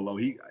Buffalo.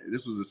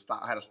 This was a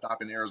stop. I had a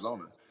stop in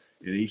Arizona,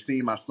 and he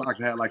seen my socks.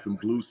 I had like some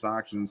blue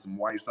socks and some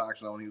white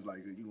socks on. He was like,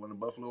 "You want to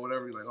Buffalo, or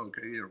whatever?" He's like,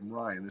 "Okay, yeah, I'm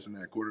Ryan, this and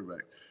that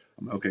quarterback."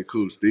 I'm like, "Okay,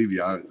 cool,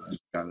 Stevie. I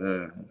just got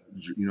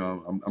you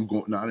know, I'm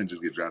going. No, I didn't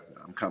just get drafted.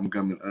 I'm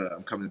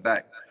coming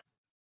back."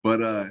 But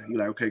he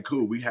like, "Okay,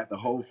 cool." We had the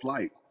whole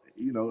flight.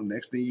 You know,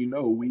 next thing you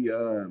know, we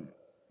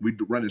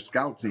run a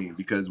scout team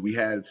because we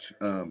had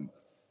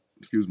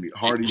excuse me,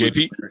 Hardy.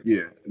 JP?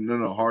 Yeah,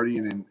 no, Hardy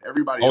and then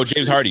everybody. Oh,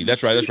 James Hardy.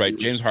 That's right.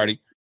 James Hardy.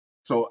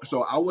 So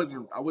I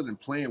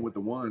wasn't playing with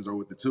the ones or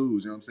with the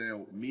twos. You know what I'm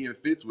saying? Me and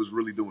Fitz was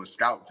really doing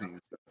scout team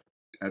stuff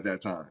at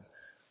that time.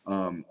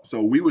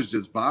 So we was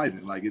just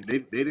vibing. Like they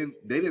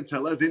didn't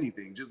tell us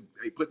anything. Just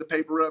hey, put the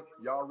paper up.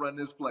 Y'all run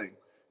this play.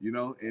 You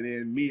know. And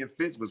then me and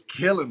Fitz was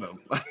killing them.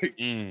 Like,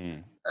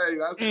 hey,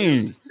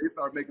 they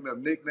started making up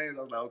nicknames.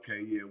 I was like,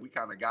 okay, yeah, we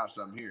kind of got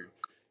something here.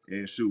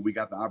 And shoot, we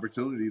got the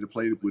opportunity to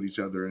play with each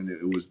other, and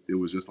it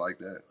was just like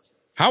that.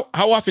 How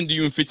often do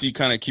you and Fitzy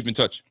kind of keep in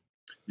touch?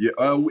 Yeah,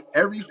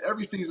 every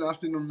season I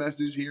send him a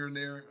message here and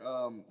there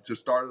to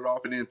start it off,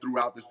 and then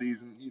throughout the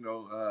season, you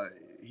know,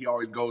 he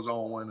always goes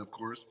on one, of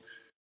course.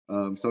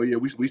 So yeah,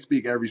 we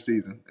speak every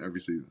season.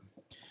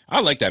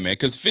 I like that, man,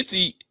 because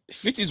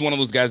Fitzy's one of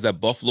those guys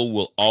that Buffalo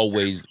will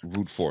always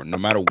root for, no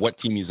matter what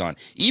team he's on.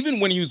 Even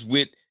when he was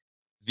with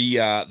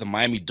the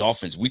Miami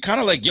Dolphins, we kind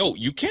of like, yo,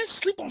 you can't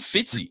sleep on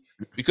Fitzy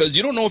because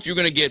you don't know if you're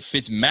gonna get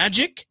Fitz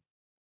magic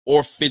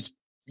or Fitz,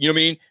 you know what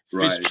I mean?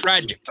 Fitz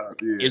tragic.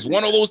 It's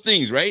one of those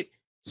things, right?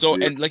 So,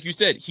 and like you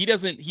said, he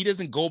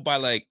doesn't go by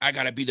like, I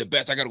gotta be the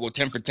best, I gotta go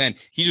 10 for 10.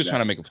 He's just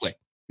trying to make a play.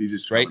 He's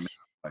just trying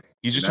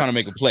to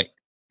make a play.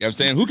 You know what I'm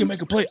saying? Who can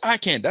make a play? I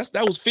can. That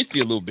was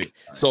Fitzy a little bit.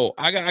 So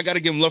I got to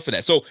give him love for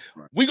that. So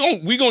we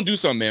gonna do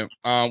something,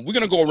 man. We're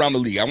gonna go around the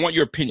league. I want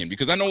your opinion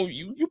because I know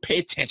you pay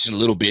attention a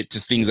little bit to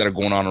things that are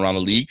going on around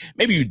the league.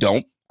 Maybe you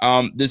don't.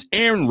 This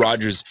Aaron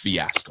Rodgers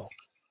fiasco,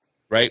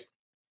 right?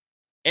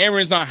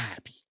 Aaron's not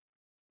happy,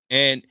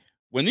 and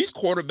when these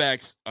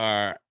quarterbacks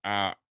are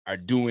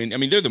doing, I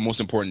mean, they're the most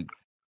important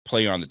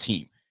player on the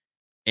team,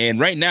 and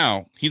right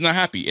now he's not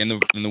happy, and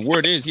the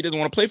word is he doesn't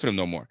want to play for them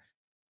no more,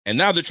 and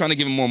now they're trying to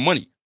give him more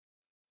money.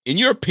 In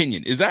your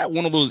opinion, is that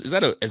one of those? Is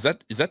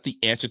that the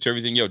answer to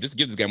everything? Yo, just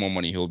give this guy more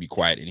money, he'll be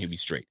quiet and he'll be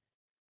straight.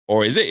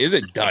 Or is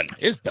it done?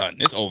 It's done.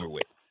 It's over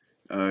with.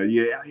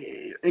 Yeah,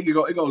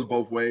 it goes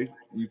both ways.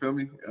 You feel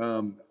me?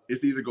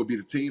 It's either gonna be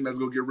the team that's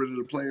gonna get rid of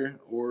the player,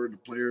 or the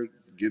player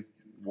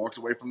walks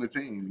away from the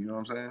team. You know what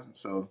I'm saying?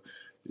 So,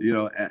 you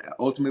know,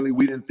 ultimately,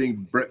 we didn't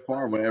think Brett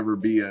Favre would ever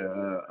be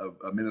a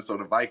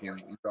Minnesota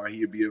Viking. We thought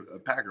he'd be a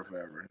Packer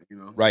forever. You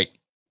know, right?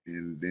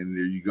 And then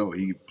there you go.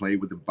 He played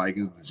with the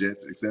Vikings, the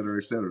Jets, et cetera,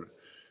 et cetera.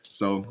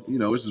 So, you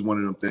know, this is one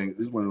of them things.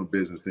 This is one of them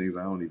business things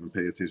I don't even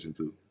pay attention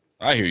to.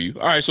 I hear you.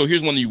 All right, so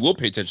here's one that you will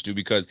pay attention to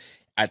because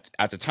at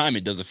the time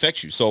it does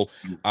affect you. So,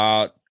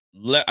 I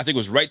think it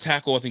was right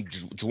tackle. I think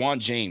Juwan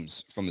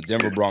James from the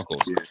Denver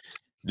Broncos. Yeah.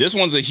 This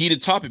one's a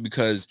heated topic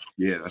because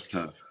that's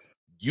tough.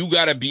 You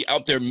got to be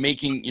out there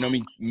making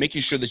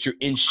sure that you're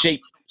in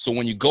shape. So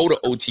when you go to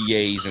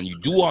OTAs and you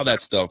do all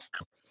that stuff,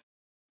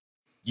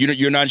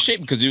 you're not in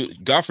shape because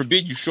God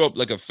forbid you show up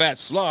like a fat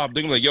slob.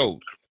 They're like, yo,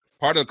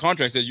 part of the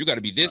contract says you got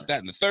to be this, that,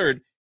 and the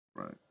third.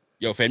 Right.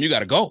 Yo, fam, you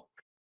got to go.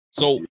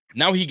 So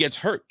now he gets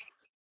hurt.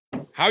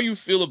 How you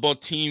feel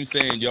about teams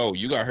saying, yo,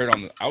 you got hurt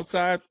on the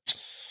outside?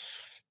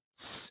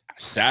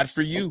 Sad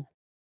for you.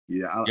 Yeah,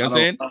 you know what I'm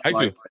saying?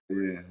 How you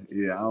feel?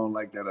 Yeah, I don't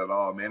like that at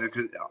all, man.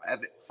 Because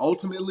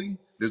ultimately,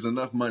 there's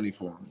enough money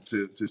for him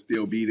to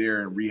still be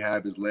there and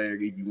rehab his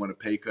leg if you want a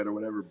pay cut or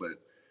whatever. But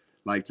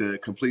like to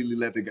completely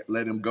let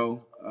him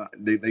go,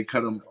 they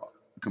cut him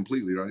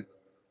completely, right?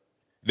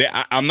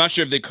 I'm not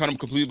sure if they cut him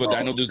completely, but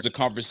I know there's the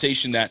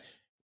conversation that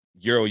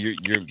your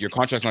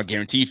contract's not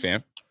guaranteed,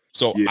 fam.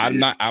 So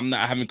I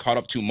haven't caught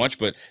up too much,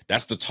 but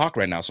that's the talk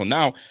right now. So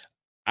now,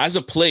 as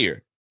a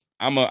player,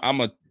 I'm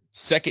a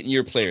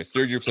second-year player,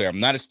 third-year player. I'm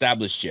not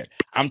established yet.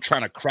 I'm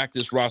trying to crack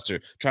this roster,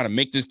 trying to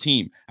make this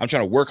team. I'm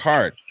trying to work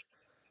hard.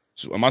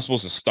 So am I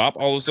supposed to stop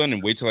all of a sudden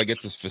and wait till I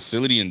get this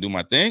facility and do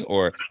my thing?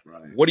 Or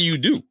what do you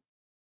do?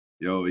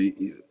 Yo,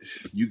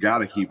 you got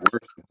to keep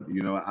working.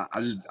 You know,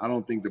 I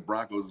don't think the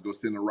Broncos is going to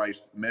send the right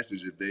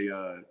message if they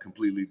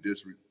completely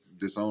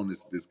disown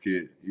this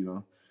kid, you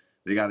know.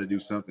 They got to do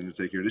something to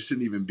take care of. This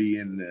shouldn't even be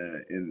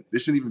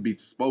this shouldn't even be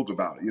spoke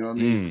about. You know what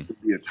I mean? It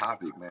should be a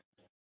topic, man.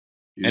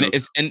 And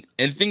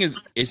the thing is,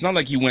 it's not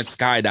like he went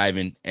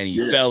skydiving and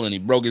he fell and he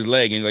broke his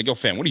leg and he's like, yo,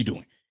 fam, what are you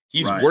doing?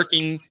 He's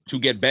working to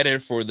get better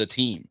for the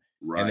team.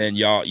 And then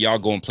y'all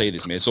go and play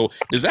this, man. So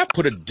does that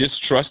put a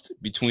distrust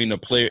between a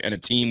player and a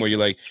team where you're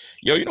like,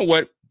 yo, you know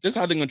what? This is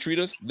how they're going to treat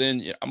us?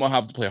 Then I'm going to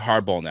have to play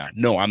hardball now.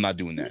 No, I'm not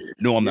doing that.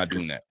 No, I'm not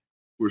doing that.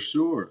 For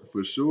sure,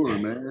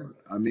 man.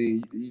 I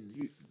mean,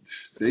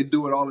 they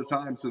do it all the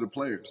time to the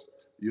players.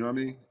 You know what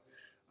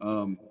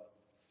I mean?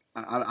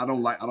 I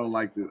don't like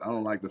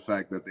the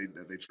fact that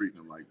they treat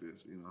them like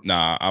this. You know?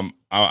 Nah,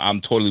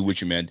 I'm totally with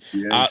you, man.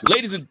 Yeah,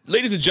 ladies and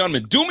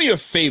gentlemen, do me a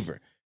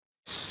favor.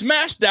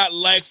 Smash that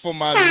like for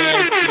my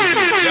man Stevie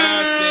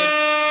Johnson.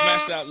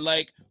 Smash that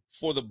like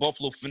for the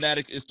Buffalo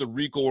Fanatics. It's the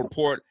Rico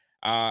Report.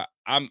 I'm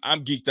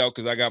geeked out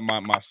because I got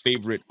my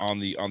favorite on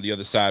the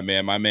other side,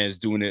 man. My man's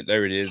doing it.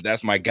 There it is.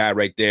 That's my guy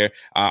right there.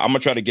 I'm gonna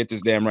try to get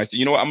this damn right.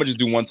 You know what? I'm gonna just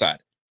do one side.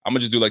 I'm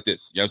gonna just do like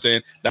this. You know what I'm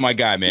saying? That's my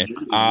guy, man.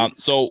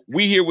 So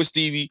we here with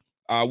Stevie.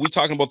 We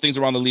talking about things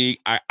around the league.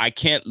 I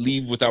can't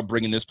leave without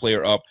bringing this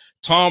player up.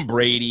 Tom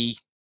Brady,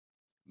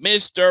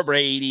 Mr.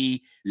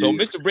 Brady. So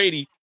Mr.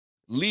 Brady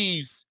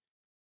leaves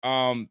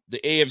the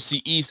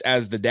AFC East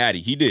as the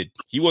daddy. He did.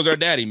 He was our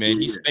daddy, man.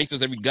 He Yeah. spanked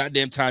us every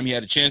goddamn time he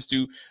had a chance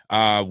to.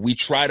 We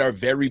tried our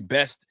very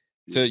best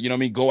to, you know what I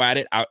mean, go at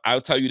it.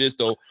 I'll tell you this,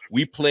 though.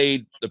 We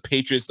played the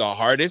Patriots the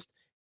hardest,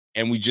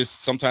 and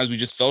sometimes we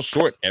just fell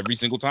short every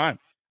single time.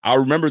 I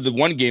remember the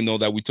one game, though,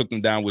 that we took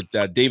them down with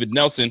David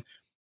Nelson,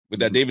 with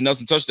that David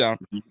Nelson touchdown.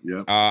 Yeah.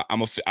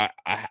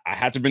 I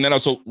had to bring that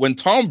up. So when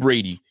Tom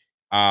Brady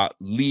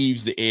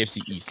leaves the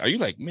AFC East, are you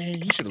like,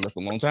 man, you should have left a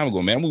long time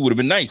ago, man? We would have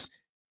been nice.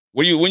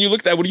 When you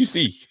look at that, what do you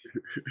see?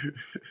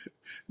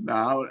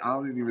 Nah, I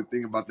don't even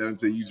think about that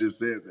until you just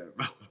said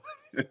that.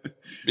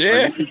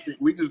 Yeah. Like,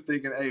 we just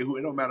thinking, hey,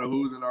 it don't matter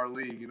who's in our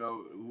league, you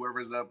know,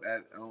 whoever's up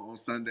on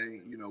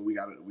Sunday, you know, we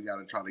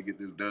gotta try to get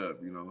this dub.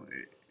 You know,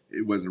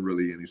 it wasn't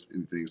really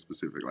anything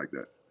specific like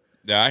that.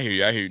 Yeah, I hear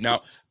you.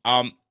 Now,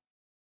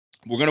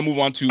 we're gonna move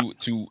on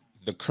to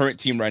the current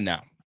team right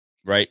now,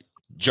 right?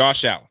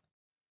 Josh Allen.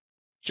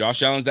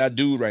 Josh Allen's that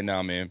dude right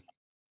now, man.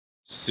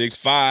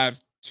 6'5",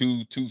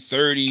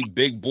 230,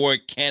 big boy,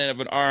 cannon of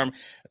an arm.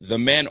 The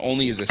man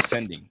only is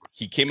ascending.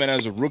 He came in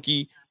as a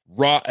rookie,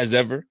 raw as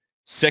ever.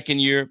 Second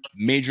year,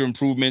 major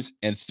improvements,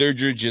 and third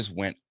year just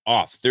went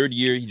off. Third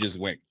year, he just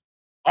went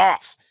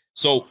off.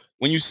 So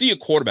when you see a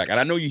quarterback, and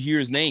I know you hear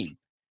his name,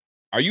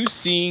 are you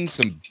seeing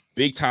some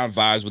big time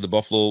vibes with the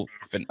Buffalo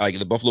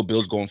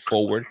Bills going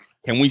forward?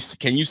 Can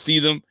you see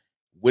them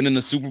winning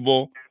the Super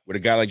Bowl with a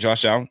guy like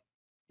Josh Allen?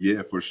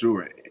 Yeah, for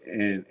sure.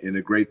 And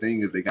the great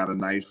thing is they got a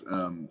nice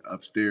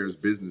upstairs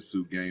business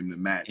suit game to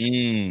match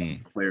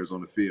players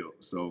on the field.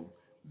 So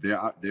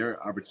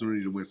their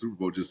opportunity to win Super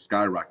Bowl just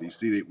skyrocketed. You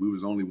see that we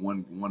was only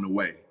one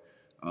away.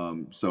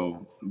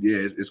 So yeah,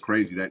 it's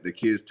crazy that the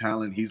kid's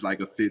talent. He's like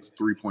a Fitz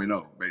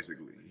 3.0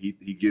 basically.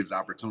 He gives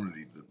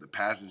opportunity. The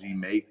passes he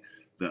make,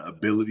 the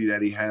ability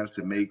that he has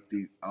to make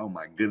these. Oh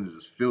my goodness,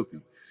 it's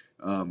filthy.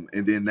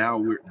 And then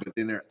but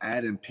then they're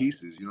adding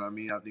pieces. You know what I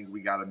mean? I think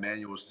we got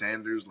Emmanuel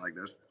Sanders. Like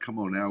come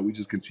on now. We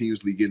just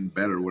continuously getting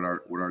better with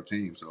our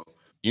team. So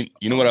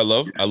you know what I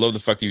love? Yeah. I love the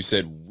fact that you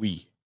said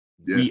we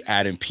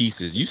adding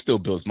pieces. You still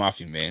Bills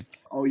Mafia, man.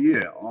 Oh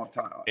yeah, all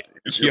time.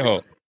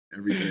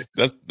 Every day.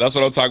 That's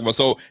what I'm talking about.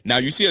 So now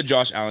you see a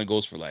Josh Allen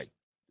goes for like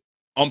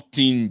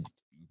umpteen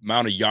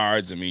amount of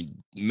yards. I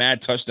mean,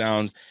 mad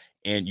touchdowns,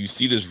 and you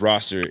see this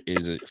roster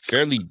is a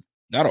fairly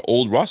not an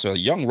old roster, a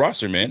young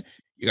roster, man.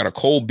 You got a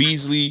Cole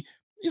Beasley.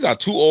 He's not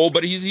too old,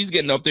 but he's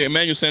getting up there.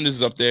 Emmanuel Sanders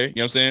is up there. You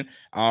know what I'm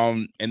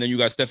saying? And then you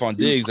got Stephon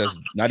Diggs that's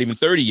not even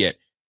 30 yet.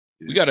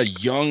 We got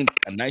a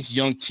nice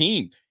young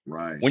team.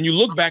 Right. When you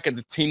look back at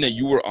the team that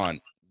you were on,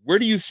 where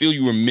do you feel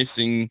you were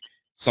missing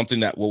something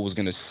that was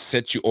going to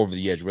set you over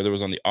the edge, whether it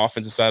was on the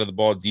offensive side of the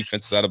ball,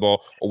 defensive side of the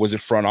ball, or was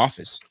it front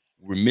office?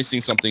 We're missing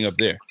something up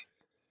there.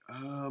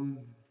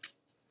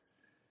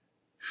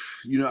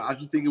 You know, I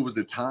just think it was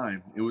the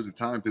time. It was the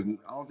time because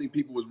I don't think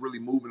people was really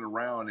moving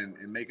around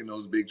and making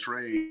those big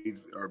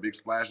trades or big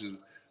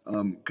splashes.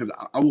 Because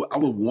I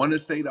would want to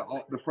say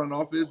the front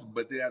office,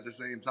 but then at the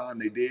same time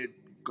they did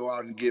go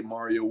out and get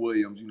Mario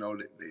Williams. You know,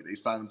 they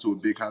signed him to a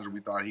big contract.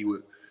 We thought he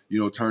would, you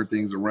know, turn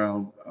things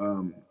around.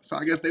 So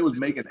I guess they was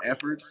making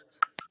efforts.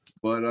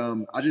 But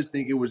I just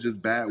think it was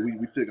just bad.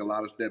 We took a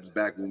lot of steps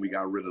back when we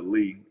got rid of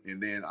Lee, and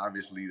then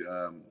obviously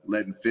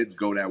letting Fitz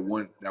go that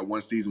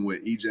one season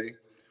with EJ.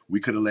 We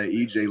could have let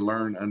EJ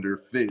learn under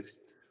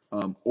Fitz,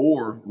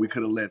 or we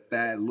could have let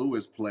Thad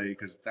Lewis play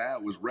because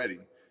Thad was ready,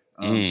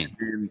 and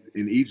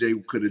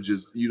EJ could have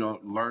just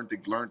learned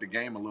the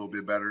game a little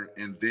bit better,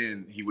 and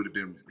then he would have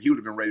been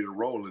ready to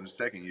roll in the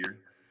second year.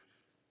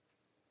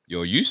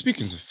 Yo, you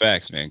speaking some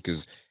facts, man,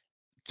 because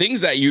things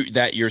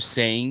that you're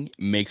saying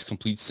makes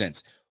complete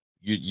sense.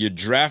 You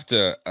draft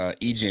a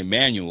EJ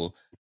Manuel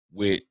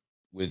with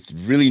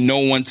really no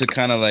one to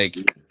kind of like.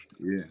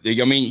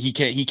 Yeah. I mean, he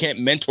can't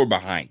mentor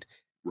behind.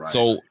 Right.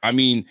 So I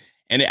mean,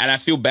 and I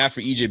feel bad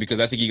for EJ because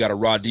I think he got a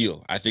raw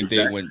deal. I think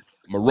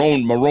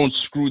Marone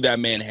screwed that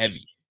man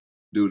heavy.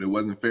 Dude, it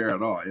wasn't fair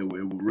at all. It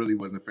really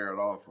wasn't fair at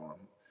all for him.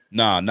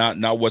 Nah,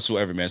 not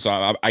whatsoever, man.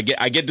 So I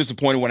get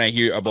disappointed when I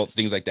hear about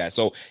things like that.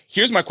 So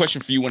here's my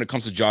question for you when it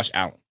comes to Josh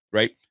Allen,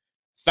 right?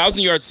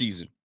 1,000-yard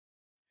season.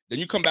 Then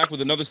you come back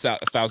with another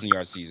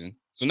 1,000-yard season.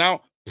 So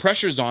now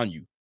pressure's on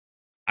you.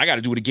 I got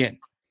to do it again.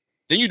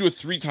 Then you do it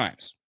 3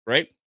 times,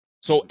 right?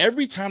 So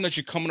every time that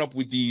you're coming up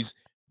with these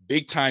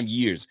big time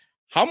years,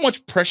 how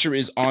much pressure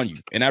is on you?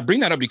 And I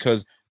bring that up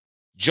because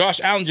Josh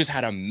Allen just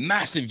had a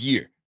massive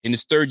year in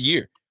his 3rd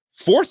year.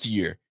 4th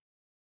year,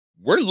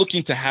 we're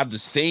looking to have the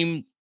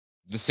same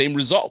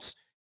results.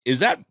 Is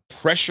that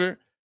pressure?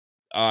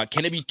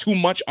 Can it be too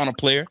much on a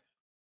player?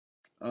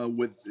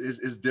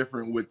 It's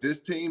different with this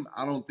team.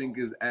 I don't think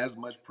is as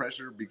much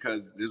pressure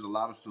because there's a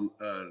lot of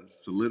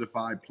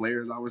solidified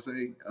players, I would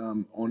say,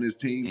 on this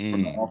team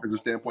from the offensive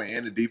standpoint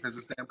and the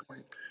defensive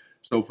standpoint.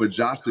 So for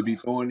Josh to be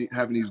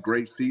having these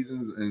great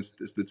seasons and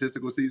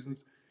statistical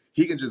seasons,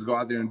 he can just go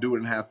out there and do it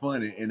and have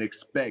fun and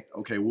expect,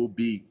 okay, we'll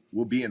be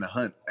in the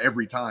hunt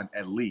every time.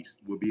 At least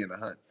we'll be in the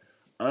hunt.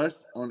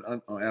 Us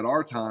at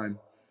our time,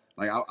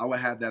 like I would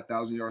have that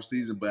 1,000-yard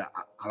season, but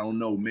I don't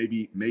know.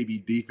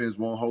 Maybe defense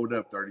won't hold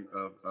up 30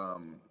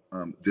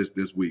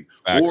 this week,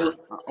 Facts.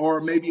 or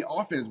maybe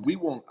offense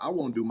I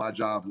won't do my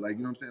job, like, you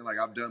know what I'm saying, like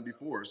I've done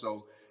before.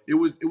 So it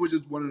was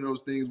just one of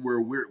those things where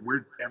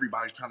we're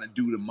everybody's trying to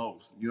do the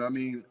most, you know what I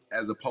mean,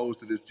 as opposed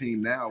to this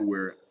team now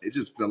where it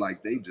just feel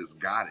like they just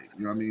got it.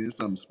 You know what I mean? It's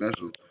something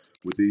special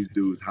with these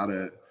dudes, how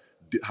the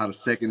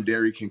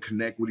secondary can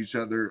connect with each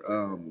other.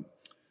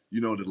 You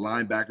know, the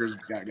linebackers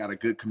got a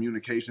good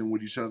communication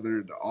with each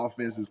other. The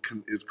offense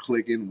is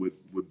clicking with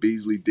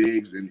Beasley,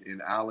 Diggs,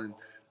 and Allen.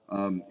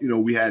 You know,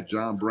 we had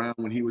John Brown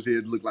when he was here.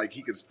 It looked like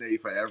he could stay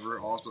forever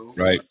also.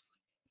 Right.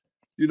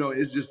 You know,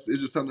 it's just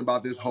something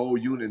about this whole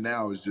unit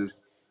now is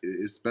just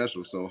it's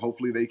special. So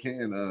hopefully they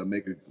can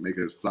make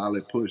a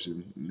solid push.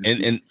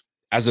 And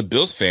as a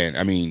Bills fan,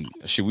 I mean,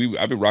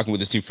 I've been rocking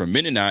with this team for a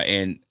minute now,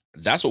 and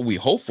that's what we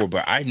hope for.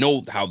 But I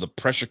know how the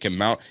pressure can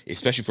mount,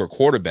 especially for a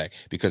quarterback,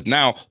 because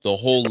now the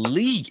whole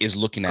league is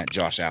looking at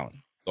Josh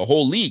Allen. The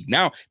whole league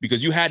now,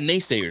 because you had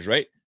naysayers,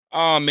 right?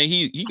 Oh man,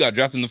 he got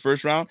drafted in the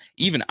first round.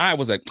 Even I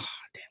was like, oh,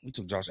 damn, we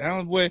took Josh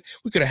Allen. Boy,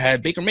 we could have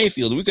had Baker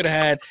Mayfield. We could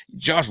have had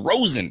Josh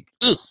Rosen.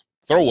 Ugh,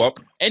 throw up.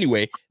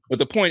 Anyway, but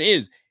the point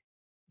is,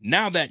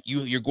 now that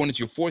you're going into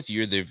your fourth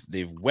year, they've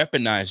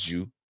weaponized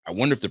you. I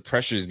wonder if the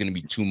pressure is going to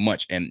be too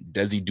much, and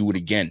does he do it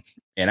again?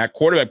 And at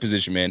quarterback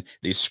position, man,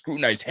 they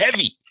scrutinized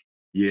heavy.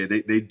 Yeah,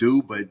 they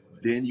do, but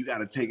then you got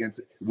to take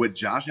into what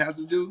Josh has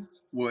to do.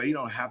 Well, he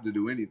don't have to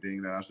do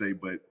anything that I say,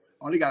 but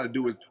all he got to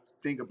do is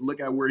look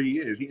at where he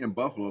is. He in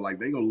Buffalo, like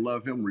they gonna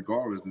love him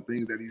regardless the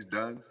things that he's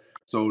done.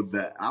 So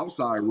the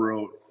outside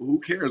world, who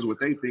cares what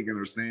they thinking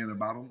or saying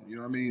about him? You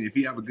know what I mean? If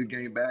he have a good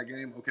game, bad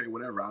game, okay,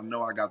 whatever. I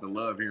know I got the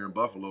love here in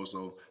Buffalo,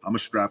 so I'm gonna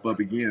strap up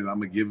again and I'm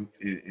gonna give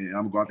and I'm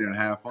gonna go out there and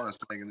have fun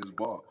slinging this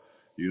ball.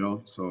 You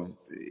know, so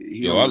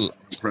he don't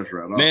look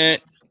pressure at all. Man,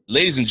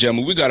 ladies and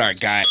gentlemen, we got our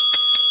guy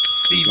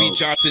Stevie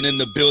Johnson in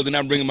the building.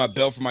 I'm bringing my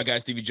bell for my guy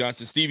Stevie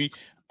Johnson. Stevie,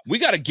 we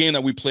got a game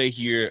that we play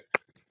here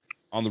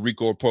on the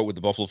Rico Report with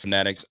the Buffalo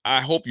Fanatics.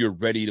 I hope you're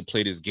ready to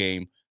play this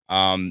game.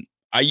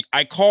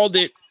 I called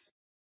it,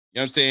 you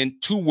know what I'm saying,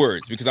 2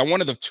 words, because I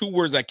wanted the 2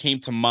 words that came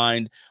to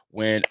mind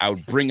when I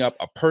would bring up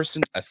a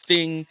person, a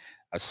thing,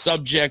 a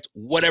subject,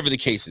 whatever the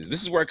case is.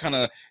 This is where I kind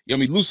of, you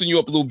know, loosen you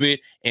up a little bit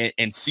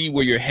and see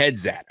where your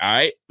head's at. All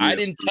right. Yeah. I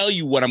didn't tell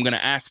you what I'm going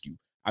to ask you.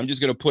 I'm just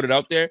going to put it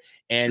out there.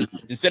 And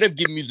instead of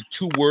giving me the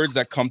 2 words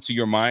that come to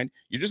your mind,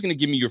 you're just going to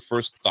give me your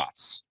first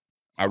thoughts.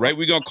 All right.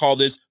 We're going to call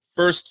this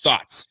First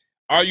Thoughts.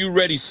 Are you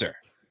ready, sir?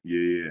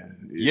 Yeah.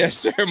 Yes,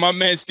 sir. My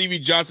man Stevie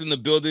Johnson in the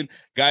building.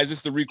 Guys, this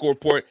is the Rico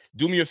Report.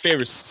 Do me a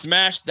favor.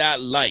 Smash that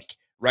like,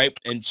 right?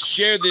 And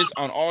share this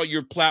on all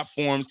your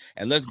platforms.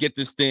 And let's get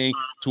this thing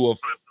to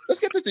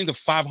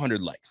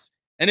 500 likes.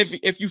 And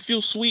if you feel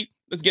sweet,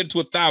 let's get it to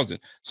 1,000.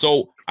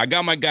 So I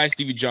got my guy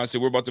Stevie Johnson.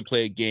 We're about to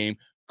play a game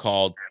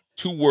called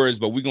 2 words,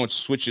 but we're going to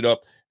switch it up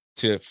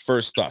to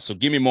First Thought. So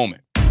give me a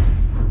moment.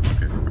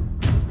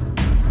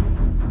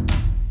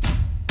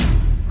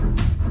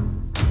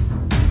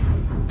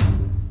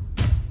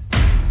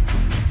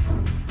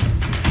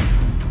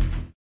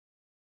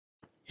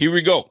 Here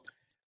we go.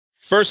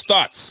 First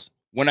thoughts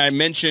when I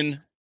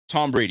mention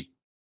Tom Brady.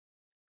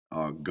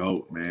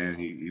 GOAT, man.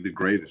 He the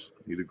greatest.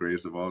 He the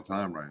greatest of all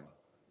time right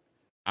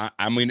now.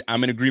 I'm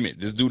in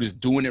agreement. This dude is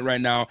doing it right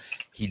now.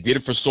 He did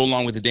it for so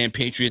long with the damn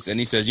Patriots, and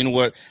he says, you know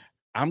what?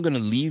 I'm going to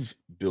leave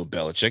Bill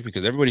Belichick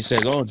because everybody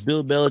says, oh, it's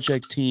Bill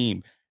Belichick's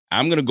team.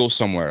 I'm going to go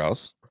somewhere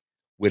else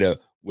with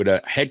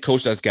a head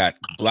coach that's got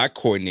black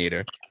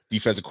coordinator,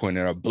 defensive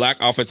coordinator, a black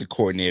offensive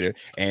coordinator,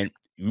 and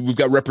we've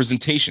got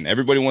representation.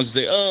 Everybody wants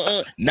to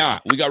say, nah,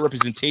 we got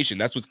representation.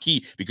 That's what's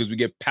key because we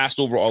get passed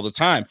over all the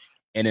time.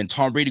 And then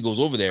Tom Brady goes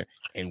over there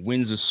and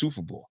wins the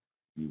Super Bowl.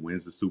 He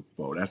wins the Super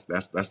Bowl. That's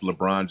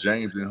LeBron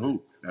James and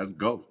who? That's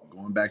GOAT.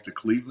 Going back to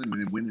Cleveland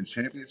and winning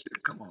championship.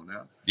 Come on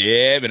now.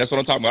 Yeah, but that's what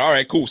I'm talking about. All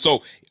right, cool.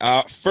 So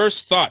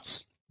first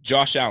thoughts,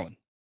 Josh Allen.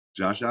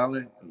 Josh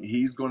Allen,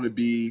 he's gonna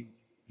be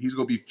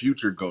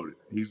future GOAT.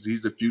 He's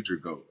the future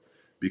GOAT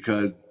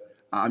because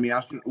I mean,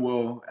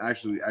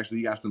 actually,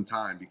 he got some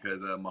time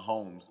because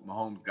Mahomes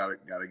got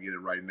to get it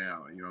right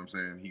now. You know what I'm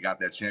saying? He got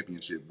that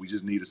championship. We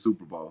just need a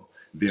Super Bowl.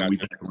 Then we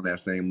back on that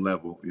same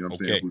level. You know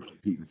what I'm saying? We're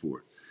competing for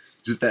it.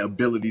 Just that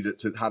ability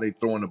to how they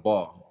throwing the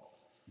ball.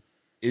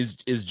 Is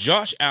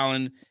Josh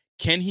Allen?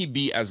 Can he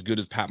be as good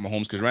as Pat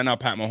Mahomes? Because right now,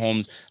 Pat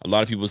Mahomes, a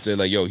lot of people say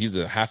like, yo, he's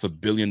a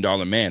 $500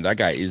 million man. That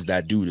guy is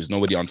that dude. There's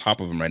nobody on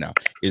top of him right now.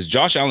 Is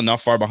Josh Allen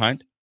not far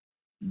behind?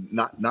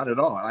 Not at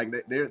all. Like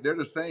they're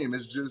the same.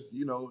 It's just,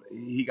 you know,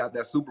 he got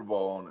that Super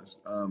Bowl on us.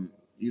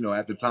 You know,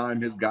 at the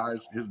time his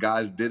guys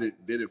did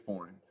it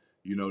for him.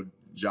 You know,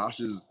 Josh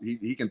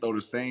he can throw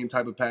the same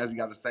type of pass. He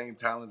got the same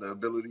talent, the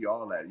ability,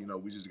 all that. You know,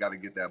 we just got to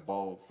get that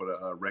ball for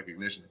the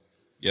recognition.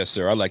 Yes,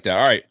 sir. I like that.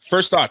 All right.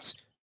 First thoughts.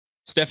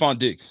 Stephon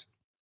Diggs.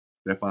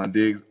 Stephon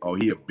Diggs. Oh,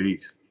 he a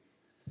beast.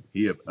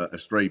 He a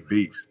straight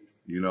beast.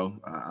 You know,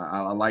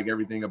 I like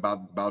everything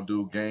about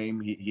dude game.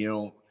 He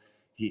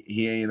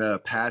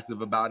ain't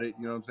passive about it.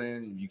 You know what I'm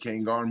saying? If you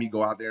can't guard him, he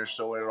go out there and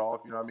show it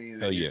off. You know what I mean?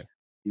 Hell yeah.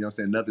 You know what I'm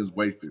saying? Nothing's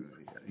wasted.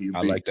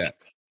 I like that.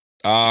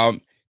 Daryl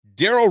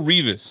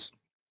Revis.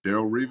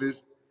 Daryl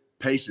Revis,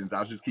 patience.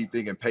 I just keep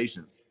thinking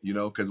patience, you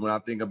know, because when I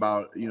think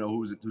about, you know,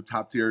 who's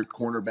top tier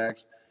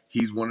cornerbacks,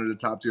 he's one of the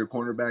top tier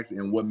cornerbacks,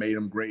 and what made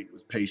him great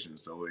was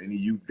patience. So any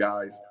youth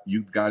guys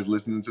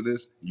listening to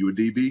this, you a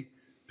DB,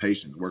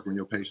 patience. Work on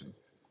your patience.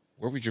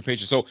 Work with your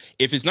patience. So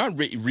if it's not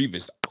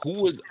Revis,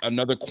 who was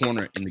another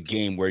corner in the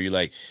game where you're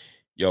like,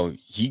 yo,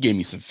 he gave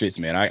me some fits,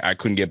 man. I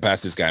couldn't get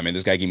past this guy, man.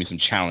 This guy gave me some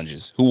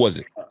challenges. Who was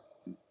it?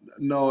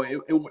 No, it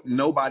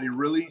nobody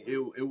really.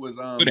 It was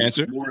Good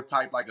answer. more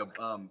type like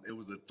it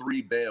was a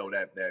 3 bail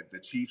that the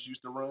Chiefs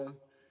used to run.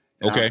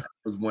 Okay. That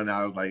was when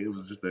I was like, it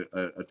was just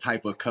a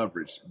type of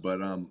coverage. But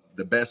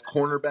the best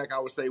cornerback I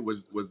would say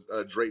was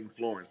Drayton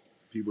Florence.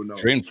 People know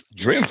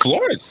Drayton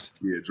Florence.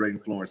 Yeah,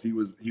 Drayton Florence. He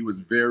was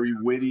very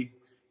witty.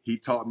 He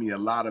taught me a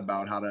lot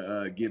about how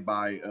to get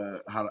by,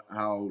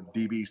 how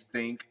DBs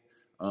think,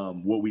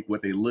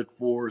 what they look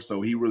for.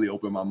 So he really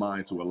opened my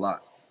mind to a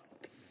lot.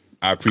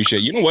 I appreciate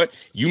it. You know what?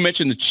 You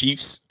mentioned the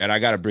Chiefs, and I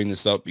got to bring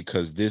this up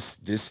because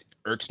this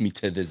irks me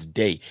to this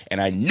day,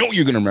 and I know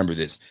you're going to remember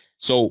this.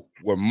 So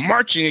we're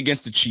marching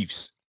against the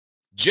Chiefs.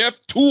 Jeff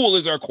Toole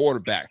is our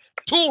quarterback.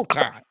 Toole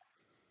time.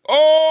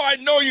 Oh, I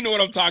know you know what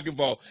I'm talking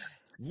about.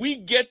 We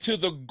get to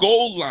the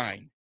goal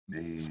line.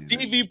 Man.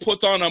 Stevie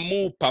puts on a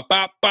move, pop,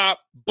 pop, pop,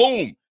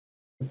 boom.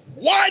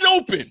 Wide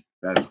open.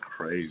 That's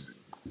crazy.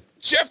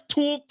 Jeff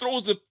Toole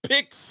throws a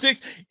pick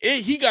six.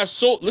 He got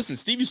so, listen,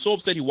 Stevie's so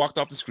upset he walked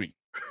off the screen.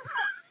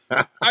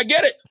 I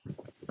get it.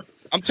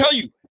 I'm telling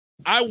you,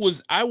 I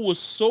was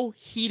so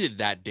heated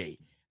that day.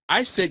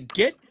 I said,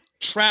 get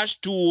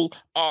Trash Toole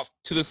off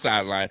to the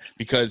sideline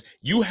because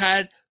you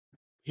had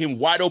him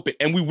wide open,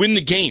 and we win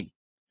the game.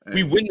 Hey,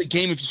 we win the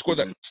game if you score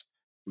that.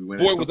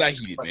 Boy, was I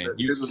heated, man.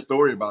 There's a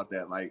story about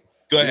that. Like,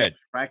 go ahead.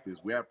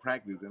 We had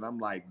practice, and I'm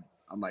like,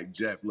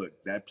 Jeff, look,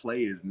 that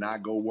play is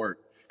not gonna work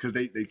because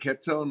they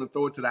kept telling him to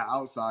throw it to the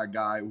outside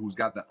guy who's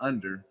got the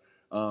under.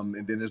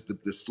 And then there's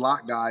the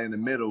slot guy in the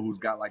middle who's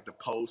got like the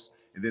post,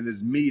 and then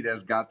there's me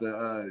that's got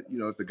the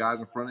if the guy's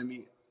in front of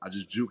me, I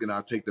just juke and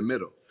I'll take the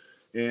middle.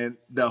 And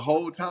the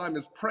whole time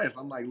it's press.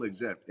 I'm like, look,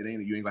 Jeff, you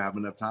ain't gonna have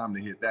enough time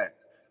to hit that.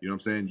 You know what I'm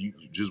saying? You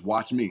just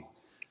watch me.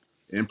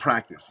 In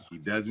practice, he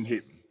doesn't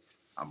hit me.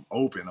 I'm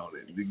open on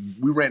it.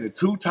 We ran it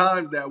 2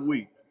 times that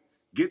week.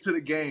 Get to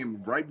the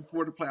game right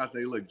before the play. I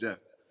say, look, Jeff,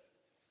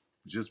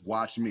 just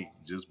watch me.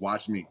 Just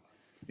watch me.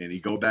 And he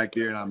go back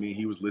there, and I mean,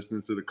 he was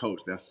listening to the coach.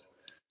 That's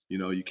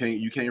you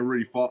can't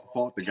really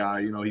fault the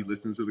guy. He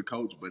listens to the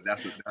coach, but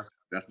that's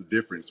the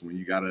difference when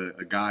you got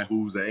a guy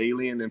who's an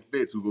alien and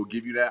Fitz who will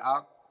give you that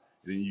out,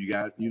 and then you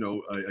got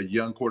a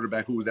young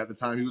quarterback who was at the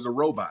time he was a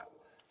robot.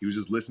 He was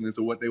just listening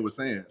to what they were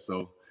saying.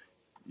 So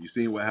you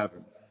seen what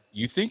happened.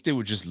 You think they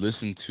would just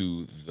listen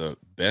to the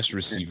best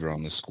receiver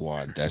on the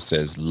squad that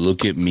says,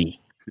 "Look at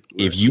me.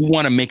 If you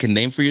want to make a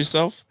name for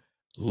yourself,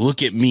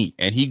 look at me."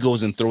 And he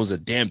goes and throws a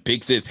damn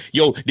pick six.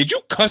 Yo, did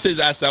you cuss his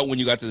ass out when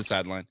you got to the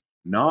sideline?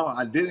 No,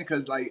 I didn't,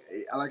 because like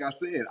I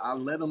said, I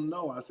let them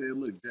know. I said,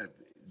 look, Jeff,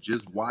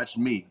 just watch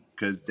me,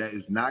 because that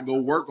is not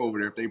gonna work over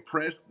there. If they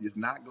press, it's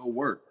not gonna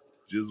work.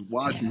 Just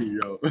watch me,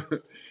 yo.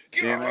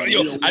 And,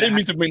 I didn't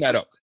mean to bring that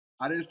up.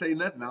 I didn't say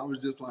nothing. I was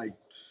just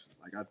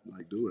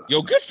dude.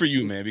 Yo, good for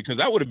you, man, because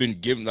I would have been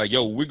given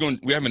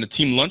we're having a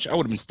team lunch. I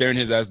would have been staring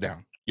his ass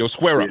down. Yo,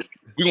 square up.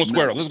 We're gonna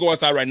square up. Let's go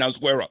outside right now.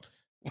 Square up.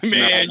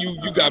 Man, you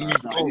got me.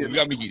 You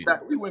got me heated.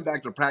 We went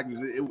back to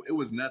practice. It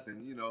was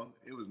nothing.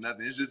 It was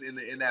nothing. It's just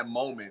in that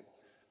moment,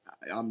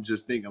 I'm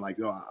just thinking like,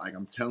 yo, like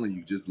I'm telling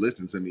you, just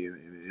listen to me, and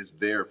it's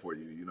there for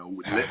you.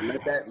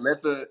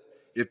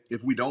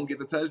 If we don't get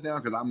the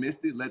touchdown because I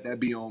missed it, let that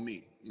be on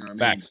me. You know what I mean?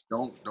 Facts.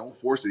 Don't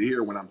force it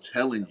here when I'm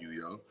telling you,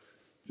 yo.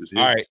 Just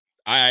all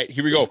right.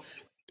 Here we go.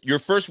 Your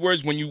first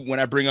words when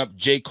I bring up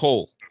J.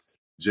 Cole.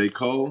 J.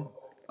 Cole,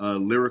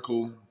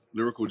 lyrical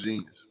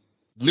genius.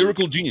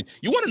 Lyrical genius.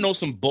 You want to know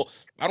some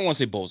I don't want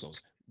to say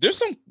bozos.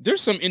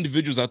 There's some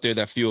individuals out there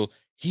that feel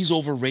he's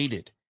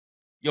overrated.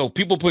 Yo,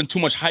 people putting too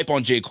much hype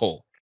on J.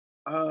 Cole.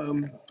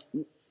 Nah,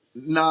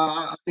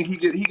 I think he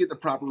get the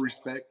proper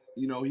respect.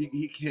 He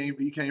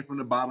came from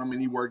the bottom and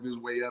he worked his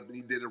way up and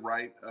he did it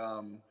right.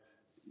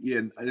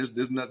 Yeah,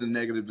 there's nothing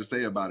negative to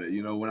say about it.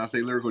 When I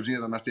say lyrical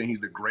genius, I'm not saying he's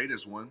the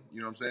greatest one. You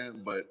know what I'm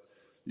saying? But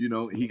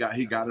he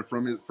got it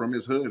from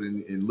his hood,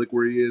 and look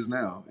where he is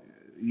now.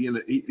 He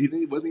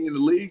wasn't in the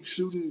league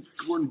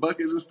scoring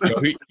buckets and stuff.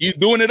 Yo, he's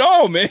doing it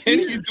all, man.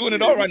 He's doing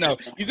it all right now.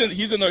 He's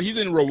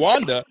in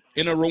Rwanda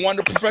in a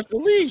Rwanda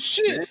professional league.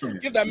 Shit, man,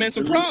 give that man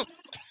some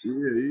props.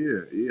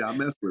 Yeah. I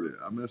mess with it.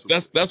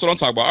 That's what I'm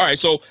talking about. All right,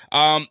 so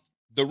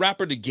the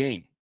rapper, The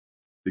Game.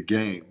 The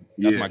Game.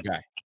 That's my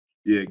guy.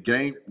 Yeah,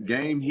 game.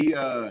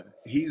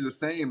 He's the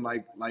same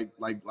like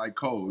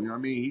Cole. You know what I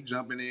mean? He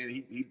jumping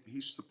in.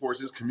 He supports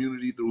his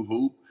community through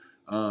hoop.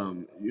 You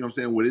know what I'm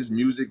saying? With his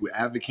music, with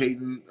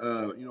advocating,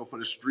 for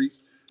the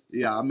streets.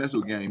 Yeah, I mess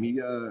with Game. He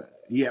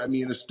had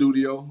me in the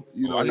studio.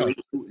 I know.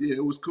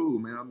 It was cool,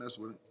 man. I mess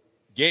with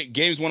it.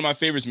 Game's one of my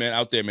favorites, man,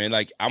 out there, man.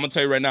 Like, I'm gonna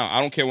tell you right now, I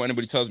don't care what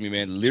anybody tells me,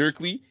 man.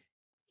 Lyrically,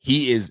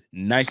 He is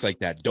nice like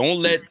that.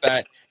 Don't let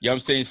that, you know what I'm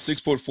saying,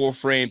 6'4"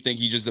 frame think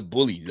he's just a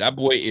bully. That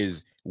boy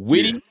is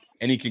witty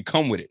and he can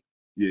come with it.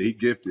 Yeah, he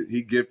gifted.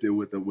 He gifted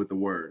with the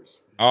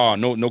words. Oh,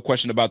 no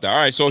question about that. All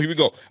right, so here we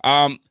go.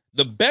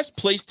 The best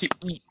place to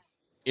eat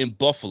in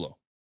Buffalo.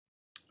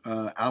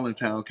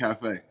 Allentown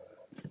Cafe.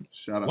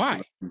 Shout out Why?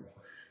 to them.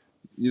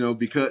 You know,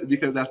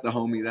 because that's the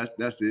homie.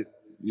 That's it.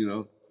 You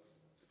know,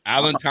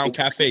 Allentown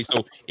Cafe.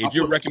 So if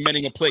you're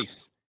recommending a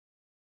place,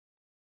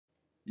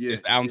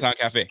 it's the Allentown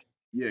Cafe.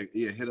 Yeah,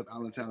 hit up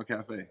Allentown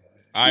Cafe.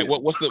 All right,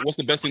 what's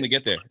the best thing to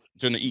get there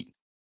to eat?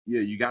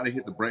 Yeah, you got to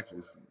hit the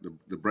breakfast.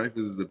 The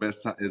breakfast is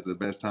the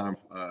best time.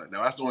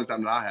 Now that's the only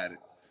time that I had it.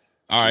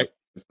 All right.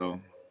 So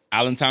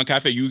Allentown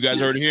Cafe, you guys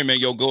heard it here, man.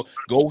 Yo,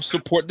 go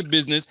support the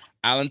business.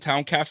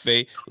 Allentown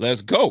Cafe.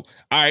 Let's go. All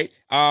right.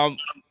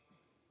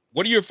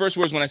 What are your first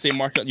words when I say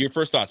Marshawn? Your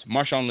first thoughts,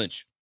 Marshawn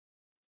Lynch.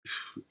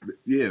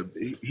 Yeah,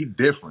 he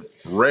different,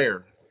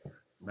 rare.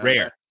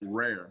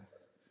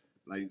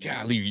 Like,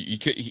 golly, you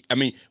could. I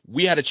mean,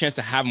 we had a chance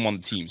to have him on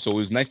the team, so it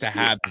was nice to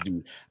have the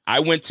dude. I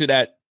went to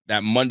that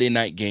Monday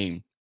night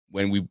game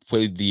when we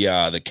played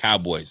the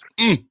Cowboys.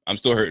 I'm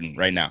still hurting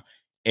right now,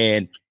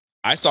 and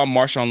I saw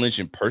Marshawn Lynch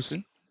in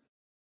person.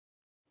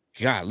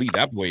 Golly,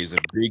 that boy is a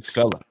big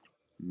fella.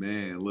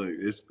 Man, look,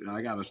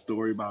 I got a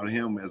story about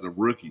him as a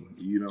rookie.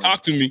 You know,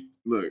 talk to me.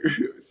 Look,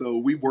 so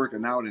we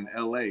working out in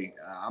LA.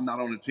 I'm not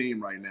on the team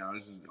right now.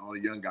 This is all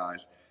the young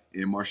guys.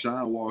 And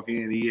Marshawn walked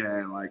in. He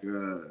had like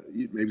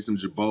maybe some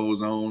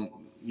Jabos on.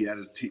 He had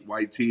his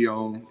white tee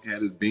on. He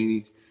had his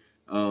beanie.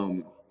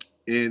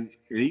 And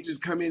he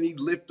just come in. He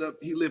lift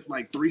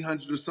like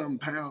 300 or something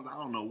pounds. I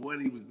don't know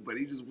what he was, but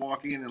he just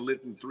walked in and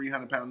lifting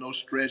 300 pounds, no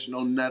stretch,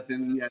 no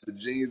nothing. He had the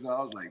jeans on.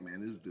 I was like, man,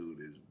 this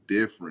dude is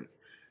different.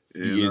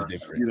 And, he is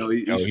different. You know,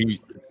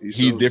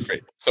 he's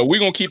different. So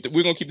we're gonna keep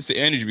this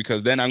energy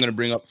because then I'm gonna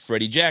bring up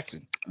Freddie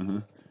Jackson.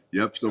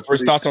 Yep. So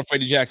first thoughts on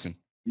Freddie Jackson.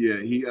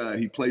 Yeah,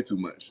 he played too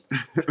much.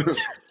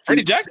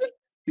 Freddie Jackson?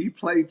 He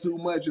played too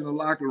much in the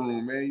locker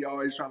room, man. He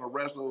always trying to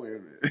wrestle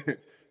and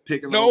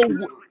picking no.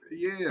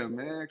 Yeah,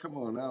 man. Come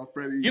on now,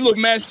 Freddie. He looked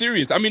mad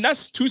serious. I mean,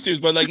 that's too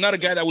serious, but like not a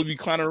guy that would be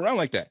clowning around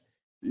like that.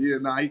 Yeah,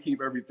 he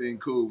keep everything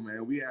cool,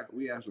 man. We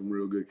had some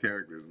real good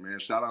characters, man.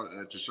 Shout out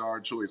to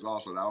Tashard Choice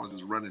also. That was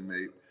his running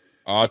mate.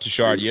 Oh,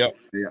 Tashard, yep.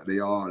 They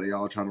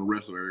all trying to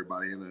wrestle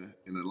everybody in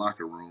the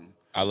locker room.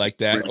 I like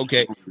that.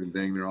 Okay.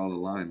 Dang, they're all the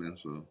linemen.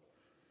 So,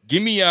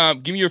 give me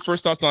your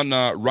first thoughts on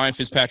Ryan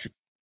Fitzpatrick.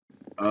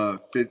 A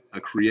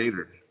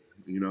creator.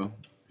 You know,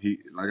 he,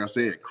 like I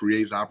said,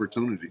 creates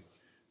opportunity.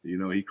 You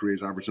know, he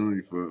creates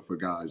opportunity for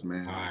guys,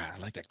 man. I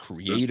like that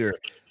creator.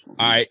 All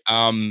right.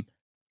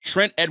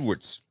 Trent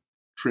Edwards.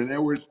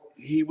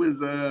 He was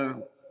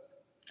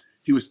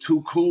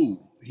too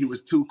cool. He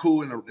was too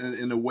cool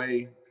in a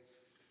way.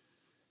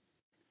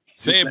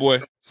 Say it,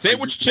 boy. Say it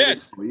with your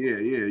chest. Yeah.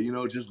 You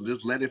know,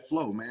 just let it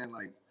flow, man.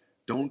 Like,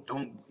 don't.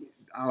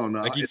 I don't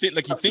know. Like you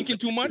thinking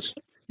too much.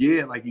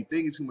 Yeah, like you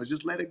thinking too much.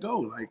 Just let it go.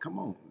 Like, come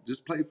on,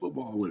 just play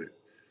football with it.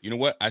 You know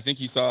what? I think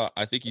he saw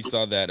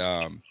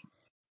that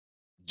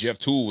Jeff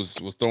Toole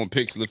was throwing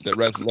picks left,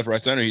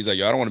 right, center. He's like,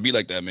 yo, I don't want to be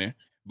like that, man.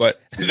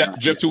 But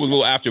Jeff Toole was a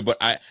little after. But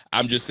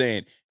I'm just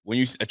saying, when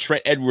you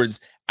Trent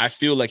Edwards, I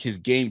feel like his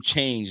game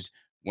changed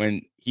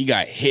when he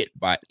got hit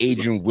by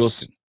Adrian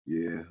Wilson.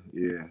 Yeah.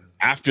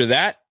 After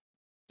that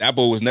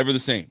boy was never the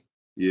same.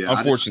 Yeah,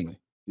 unfortunately.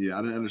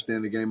 I didn't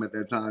understand the game at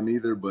that time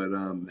either. But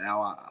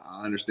now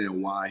I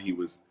understand why he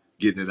was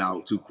getting it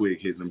out too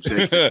quick, hitting them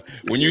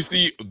checks. When you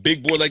see a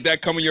big boy like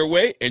that coming your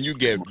way and you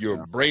get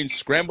your brain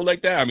scrambled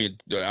like that, I mean,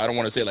 I don't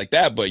want to say it like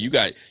that, but you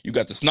got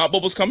the snot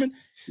bubbles coming.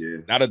 Yeah,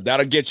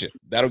 that'll get you.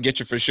 That'll get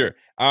you for sure.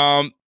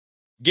 And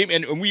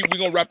we're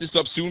gonna wrap this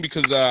up soon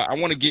because I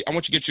want you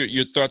to get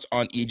your thoughts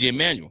on EJ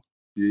Manuel.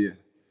 Yeah.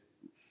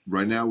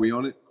 Right now we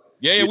on it.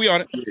 Yeah, we on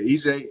it. Yeah,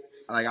 EJ,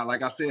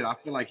 like I said, I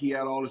feel like he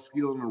had all the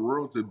skill in the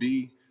world to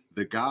be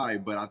the guy,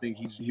 but I think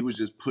he was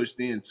just pushed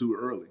in too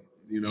early.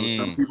 You know,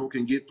 some people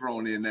can get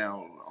thrown in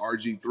now.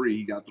 RG3,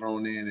 he got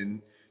thrown in,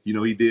 and you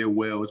know he did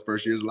well his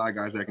first year. There's a lot of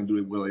guys that can do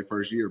it well their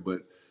first year,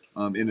 but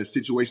in the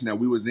situation that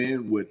we was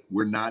in,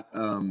 we're not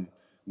in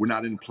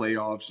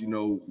playoffs. You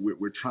know,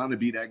 we're trying to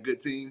be that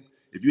good team.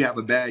 If you have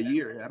a bad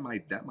year, that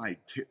might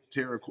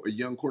tear a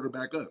young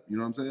quarterback up. You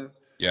know what I'm saying?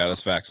 Yeah,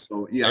 that's facts.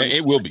 So yeah,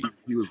 it will be.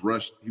 He was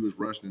rushed. He was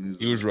rushed in his.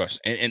 He was rushed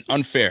and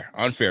unfair.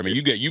 I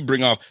mean, you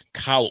bring off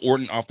Kyle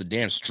Orton off the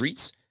damn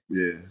streets.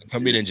 Yeah,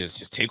 come in and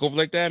just take over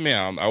like that,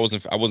 man. I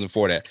wasn't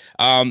for that.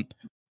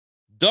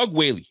 Doug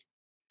Whaley.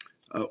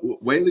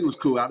 Whaley was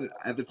cool.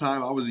 At the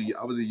time, I was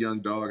a young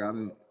dog.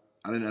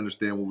 I didn't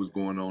understand what was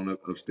going on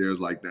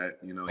upstairs like that.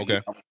 You know, okay.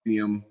 I see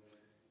him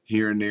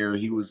here and there.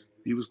 He was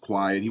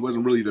quiet. He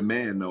wasn't really the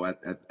man though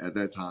at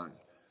that time.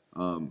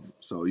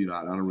 So you know,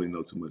 I don't really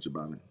know too much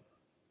about him.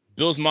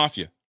 Bills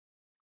Mafia.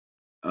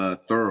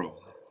 Thorough.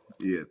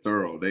 Yeah,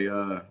 thorough.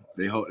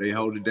 They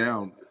hold it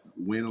down.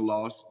 Win or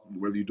loss,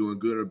 whether you're doing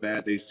good or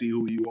bad, they see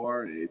who you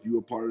are. If you're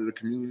a part of the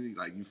community,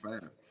 like you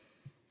fam.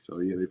 So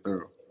yeah, they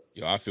thorough.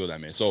 Yo, I feel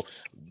that, man. So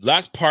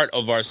last part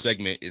of our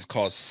segment is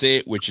called Say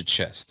It With Your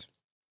Chest.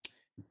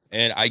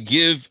 And I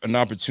give an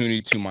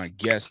opportunity to my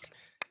guest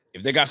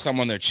if they got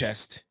something on their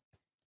chest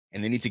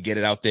and they need to get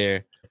it out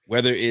there.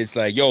 Whether it's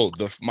like, yo,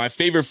 my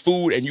favorite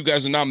food, and you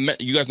guys are not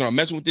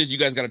messing with this. You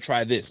guys got to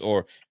try this,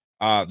 or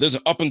there's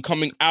an up and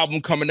coming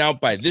album coming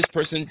out by this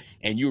person,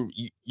 and you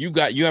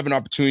have an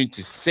opportunity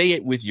to say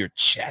it with your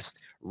chest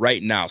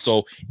right now.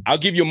 So I'll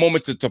give you a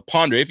moment to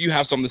ponder. If you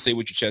have something to say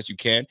with your chest, you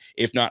can.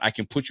 If not, I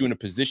can put you in a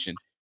position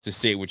to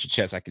say it with your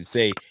chest. I can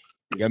say,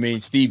 I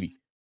mean, Stevie,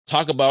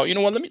 talk about, you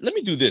know what? Let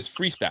me do this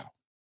freestyle.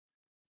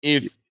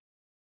 If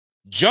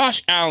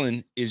Josh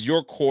Allen is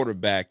your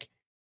quarterback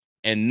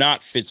and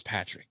not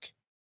Fitzpatrick,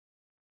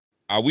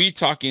 are we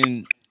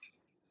talking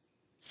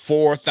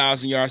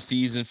 4,000-yard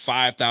season,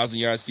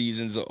 5,000-yard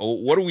seasons?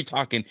 Or what are we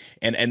talking?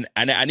 And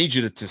I need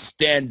you to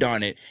stand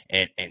on it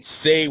and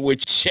say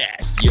with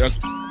chest. You know.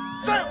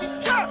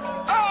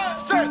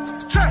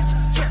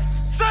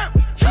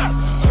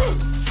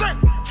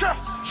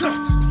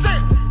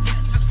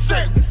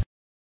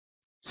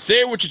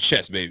 Say it with your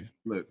chest, baby.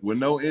 Look, with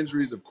no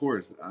injuries, of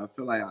course, I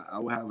feel like I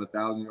will have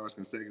 1,000 yards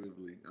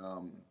consecutively.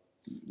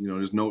 You know,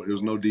 there's no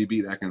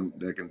DB that can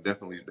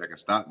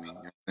stop me. You know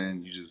what I'm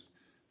saying? You just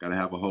gotta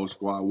have a whole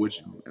squad with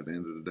you at the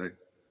end of the day.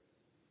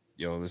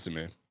 Yo, listen,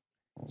 man.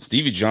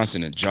 Stevie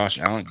Johnson and Josh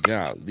Allen,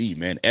 golly,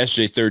 man.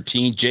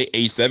 SJ13,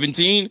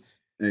 JA17.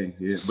 Hey,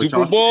 yeah.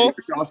 Super Bowl.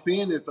 Y'all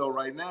seeing it though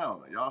right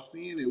now. Y'all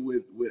seeing it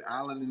with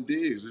Allen and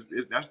Diggs.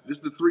 This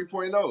the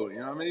 3.0. You know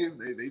what I mean?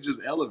 They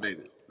just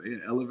elevated. They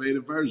an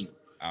elevated version.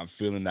 I'm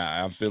feeling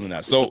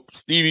that. So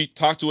Stevie,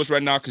 talk to us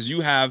right now, because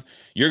you're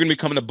gonna be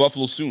coming to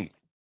Buffalo soon,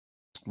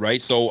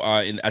 right? So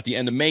at the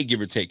end of May,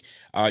 give or take.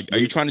 Are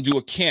you trying to do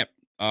a camp,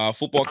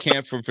 football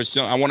camp for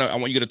some? I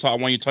want you to talk. I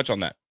want you to touch on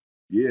that.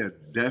 Yeah,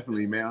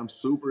 definitely, man. I'm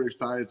super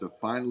excited to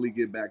finally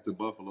get back to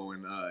Buffalo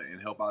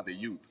and help out the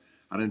youth.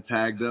 I done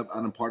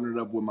partnered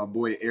up with my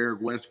boy Eric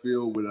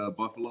Westfield with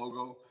Buffalo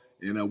Go,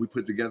 and we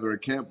put together a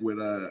camp with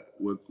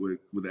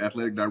the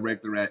athletic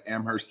director at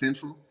Amherst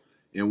Central,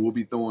 and we'll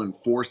be throwing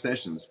 4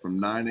 sessions from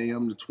 9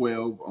 a.m. to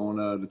 12 on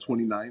the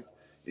 29th,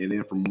 and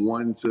then from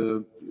 1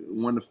 to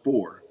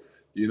 4.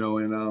 You know,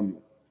 and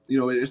you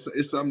know, it's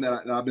something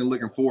that I've been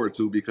looking forward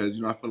to, because,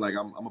 you know, I feel like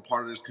I'm a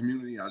part of this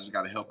community. I just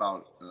got to help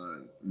out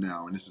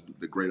now, and this is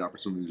the great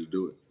opportunity to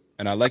do it.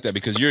 And I like that,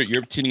 because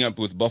you're teaming up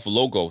with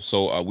Buffalo Go.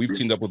 So we've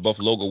teamed up with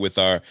Buffalo Go with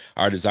our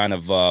design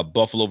of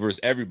Buffalo versus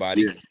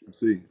everybody. Yeah, I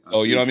see.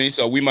 So you know what I mean?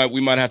 So we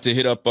might have to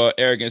hit up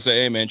Eric and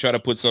say, hey man, try to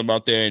put something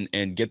out there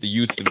and get the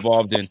youth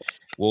involved, and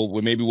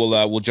we'll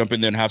jump in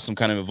there and have some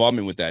kind of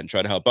involvement with that and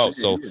try to help out.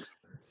 So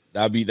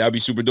that'd be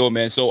super dope,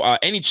 man. So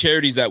any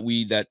charities that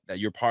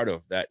you're part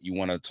of that you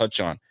want to touch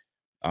on?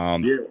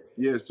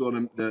 Yeah. So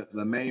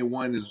the main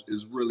one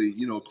is really,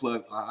 you know,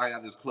 club. I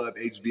got this club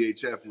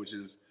HBHF, which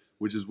is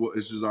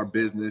our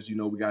business. You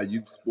know, we got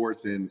youth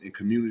sports and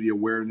community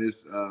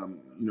awareness. You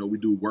know, we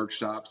do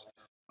workshops.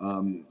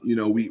 You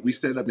know, we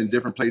set up in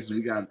different places.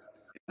 We got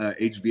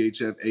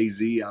HBHF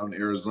AZ out in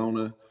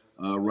Arizona,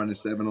 running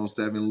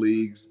 7-on-7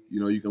 leagues. You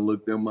know, you can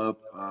look them up.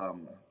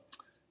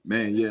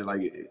 Man, yeah,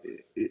 like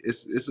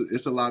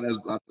it's a lot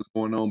that's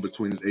going on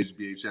between this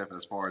HBHF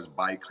as far as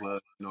bike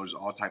club. You know, there's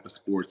all type of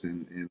sports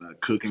and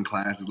cooking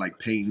classes, like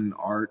painting,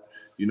 art.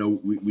 You know,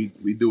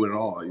 we do it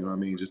all. You know what I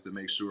mean? Just to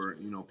make sure,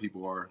 you know,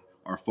 people are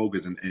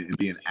focused and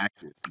being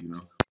active. You know,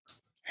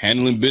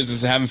 handling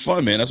business and having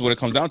fun, man. That's what it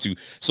comes down to.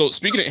 So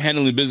speaking of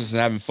handling business and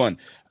having fun,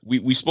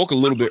 we spoke a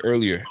little bit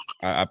earlier.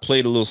 I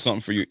played a little something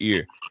for your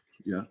ear.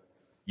 Yeah.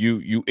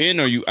 You in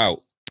or you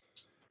out?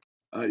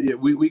 Yeah,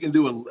 we can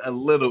do a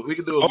little. We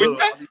can do a little.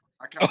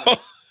 I kinda,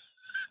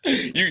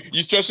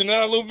 you stretching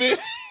out a little bit?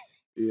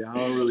 Yeah, I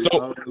don't really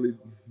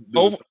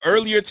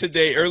earlier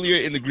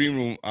in the green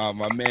room,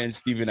 my man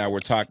Steve and I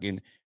were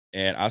talking,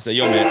 and I said,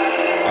 yo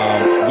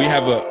man, we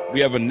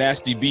have a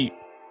nasty beat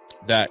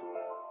that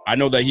I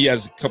know that he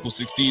has a couple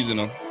 60s in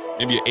him,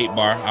 maybe an 8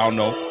 bar, I don't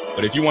know.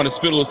 But if you want to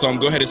spit a little something,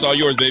 go ahead, it's all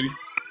yours, baby.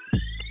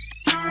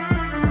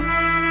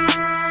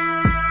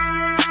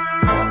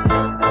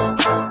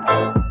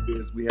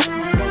 We have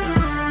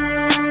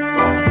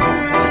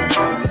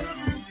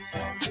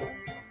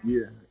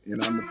yeah,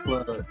 and I'm the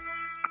plug.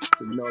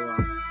 So, you know,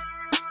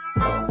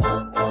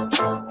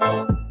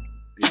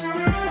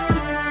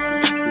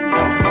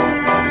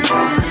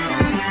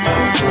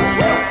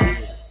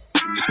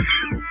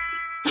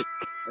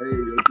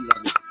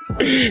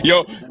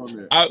 yo,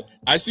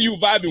 I see you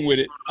vibing with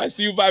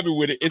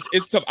it.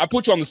 It's tough. I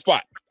put you on the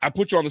spot.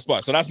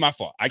 So that's my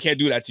fault. I can't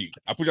do that to you.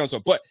 I put you on the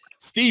spot. But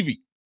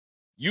Stevie,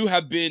 you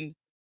have been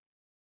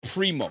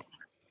primo.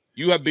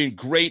 You have been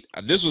great.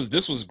 This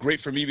was great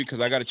for me because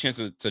I got a chance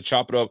to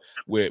chop it up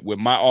with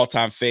my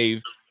all-time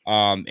fave,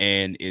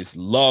 and it's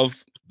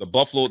love.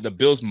 The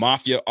Bills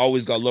Mafia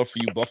always got love for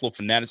you. Buffalo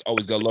Fanatics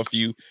always got love for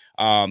you.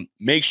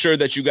 Make sure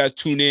that you guys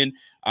tune in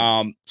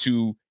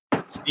to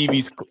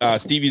Stevie's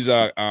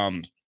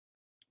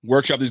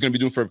workshop that he's going to be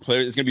doing for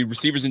players. It's going to be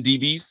receivers and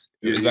DBs.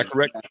 Is that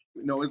correct?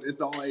 No, it's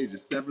all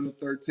ages, 7 to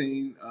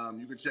 13.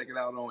 You can check it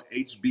out on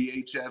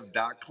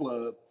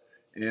hbhf.club.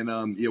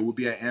 And yeah, we'll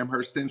be at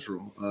Amherst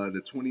Central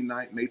the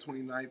 29th, May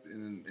 29th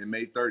and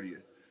May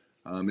 30th.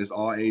 It's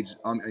all age,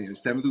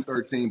 7 through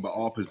 13, but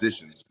all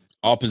positions.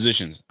 All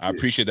positions. I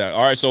appreciate that.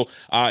 All right, so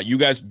you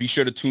guys be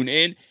sure to tune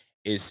in.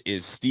 Is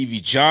Stevie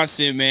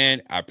Johnson,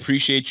 man. I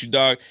appreciate you,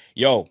 dog.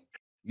 Yo,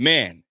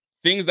 man,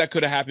 things that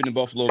could have happened in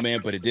Buffalo, man,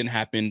 but it didn't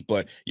happen.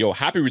 But yo,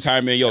 happy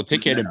retirement. Yo,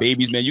 take care of them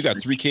babies, man. You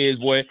got 3 kids,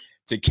 boy.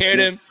 Take care of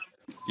them.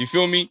 You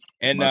feel me?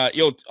 And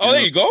yo, oh,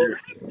 there you go.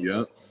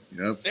 Yep.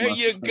 There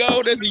you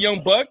go. There's the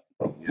young buck.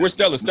 Where's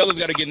Stella? Stella's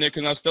got to get in there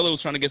because now Stella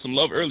was trying to get some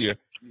love earlier.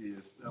 Yeah,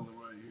 Stella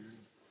right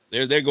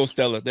here. There goes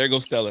Stella. There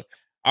goes Stella.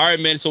 All right,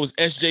 man. So it's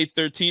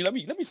SJ13.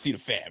 Let me see the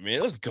fam,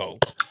 man. Let's go.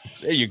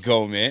 There you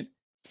go, man.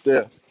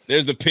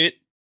 There's the pit.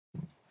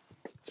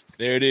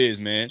 There it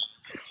is, man.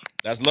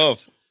 That's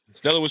love.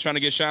 Stella was trying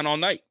to get shine all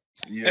night.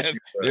 Yeah,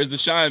 there's the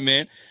shine,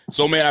 man.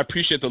 So, man, I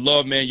appreciate the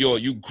love, man. Yo,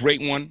 you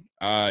great one.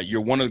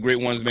 You're one of the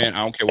great ones, man. I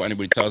don't care what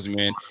anybody tells me,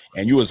 man.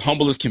 And you as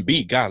humble as can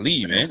be.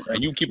 Golly, man.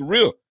 And you keep it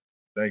real.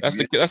 That's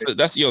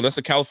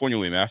the California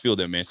way, man. I feel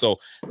that, man. So,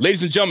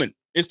 ladies and gentlemen,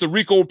 it's the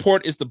Rico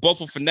Report. It's the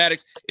Buffalo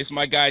Fanatics. It's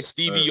my guy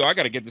Stevie. Yo, I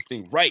gotta get this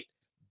thing right.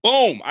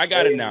 Boom! I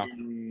got it now.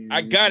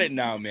 I got it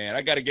now, man.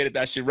 I gotta get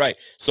that shit right.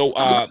 So,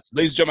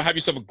 ladies and gentlemen, have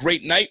yourself a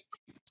great night.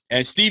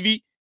 And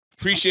Stevie,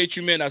 appreciate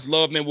you, man. That's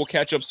love, man. We'll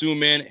catch up soon,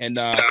 man. And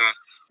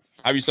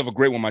have yourself a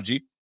great one, my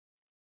G.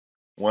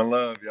 One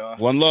love, y'all.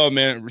 One love,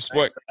 man.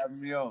 Respect. Thanks for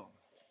having me on.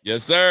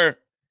 Yes, sir.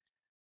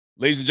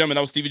 Ladies and gentlemen,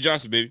 that was Stevie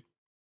Johnson, baby.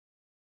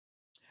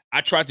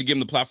 I tried to give him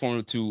the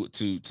platform to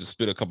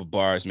spit a couple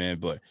bars, man,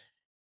 but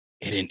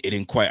it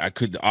didn't quite.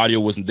 The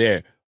audio wasn't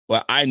there.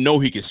 But I know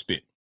he can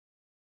spit.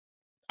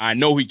 I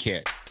know he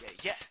can.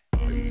 Yeah.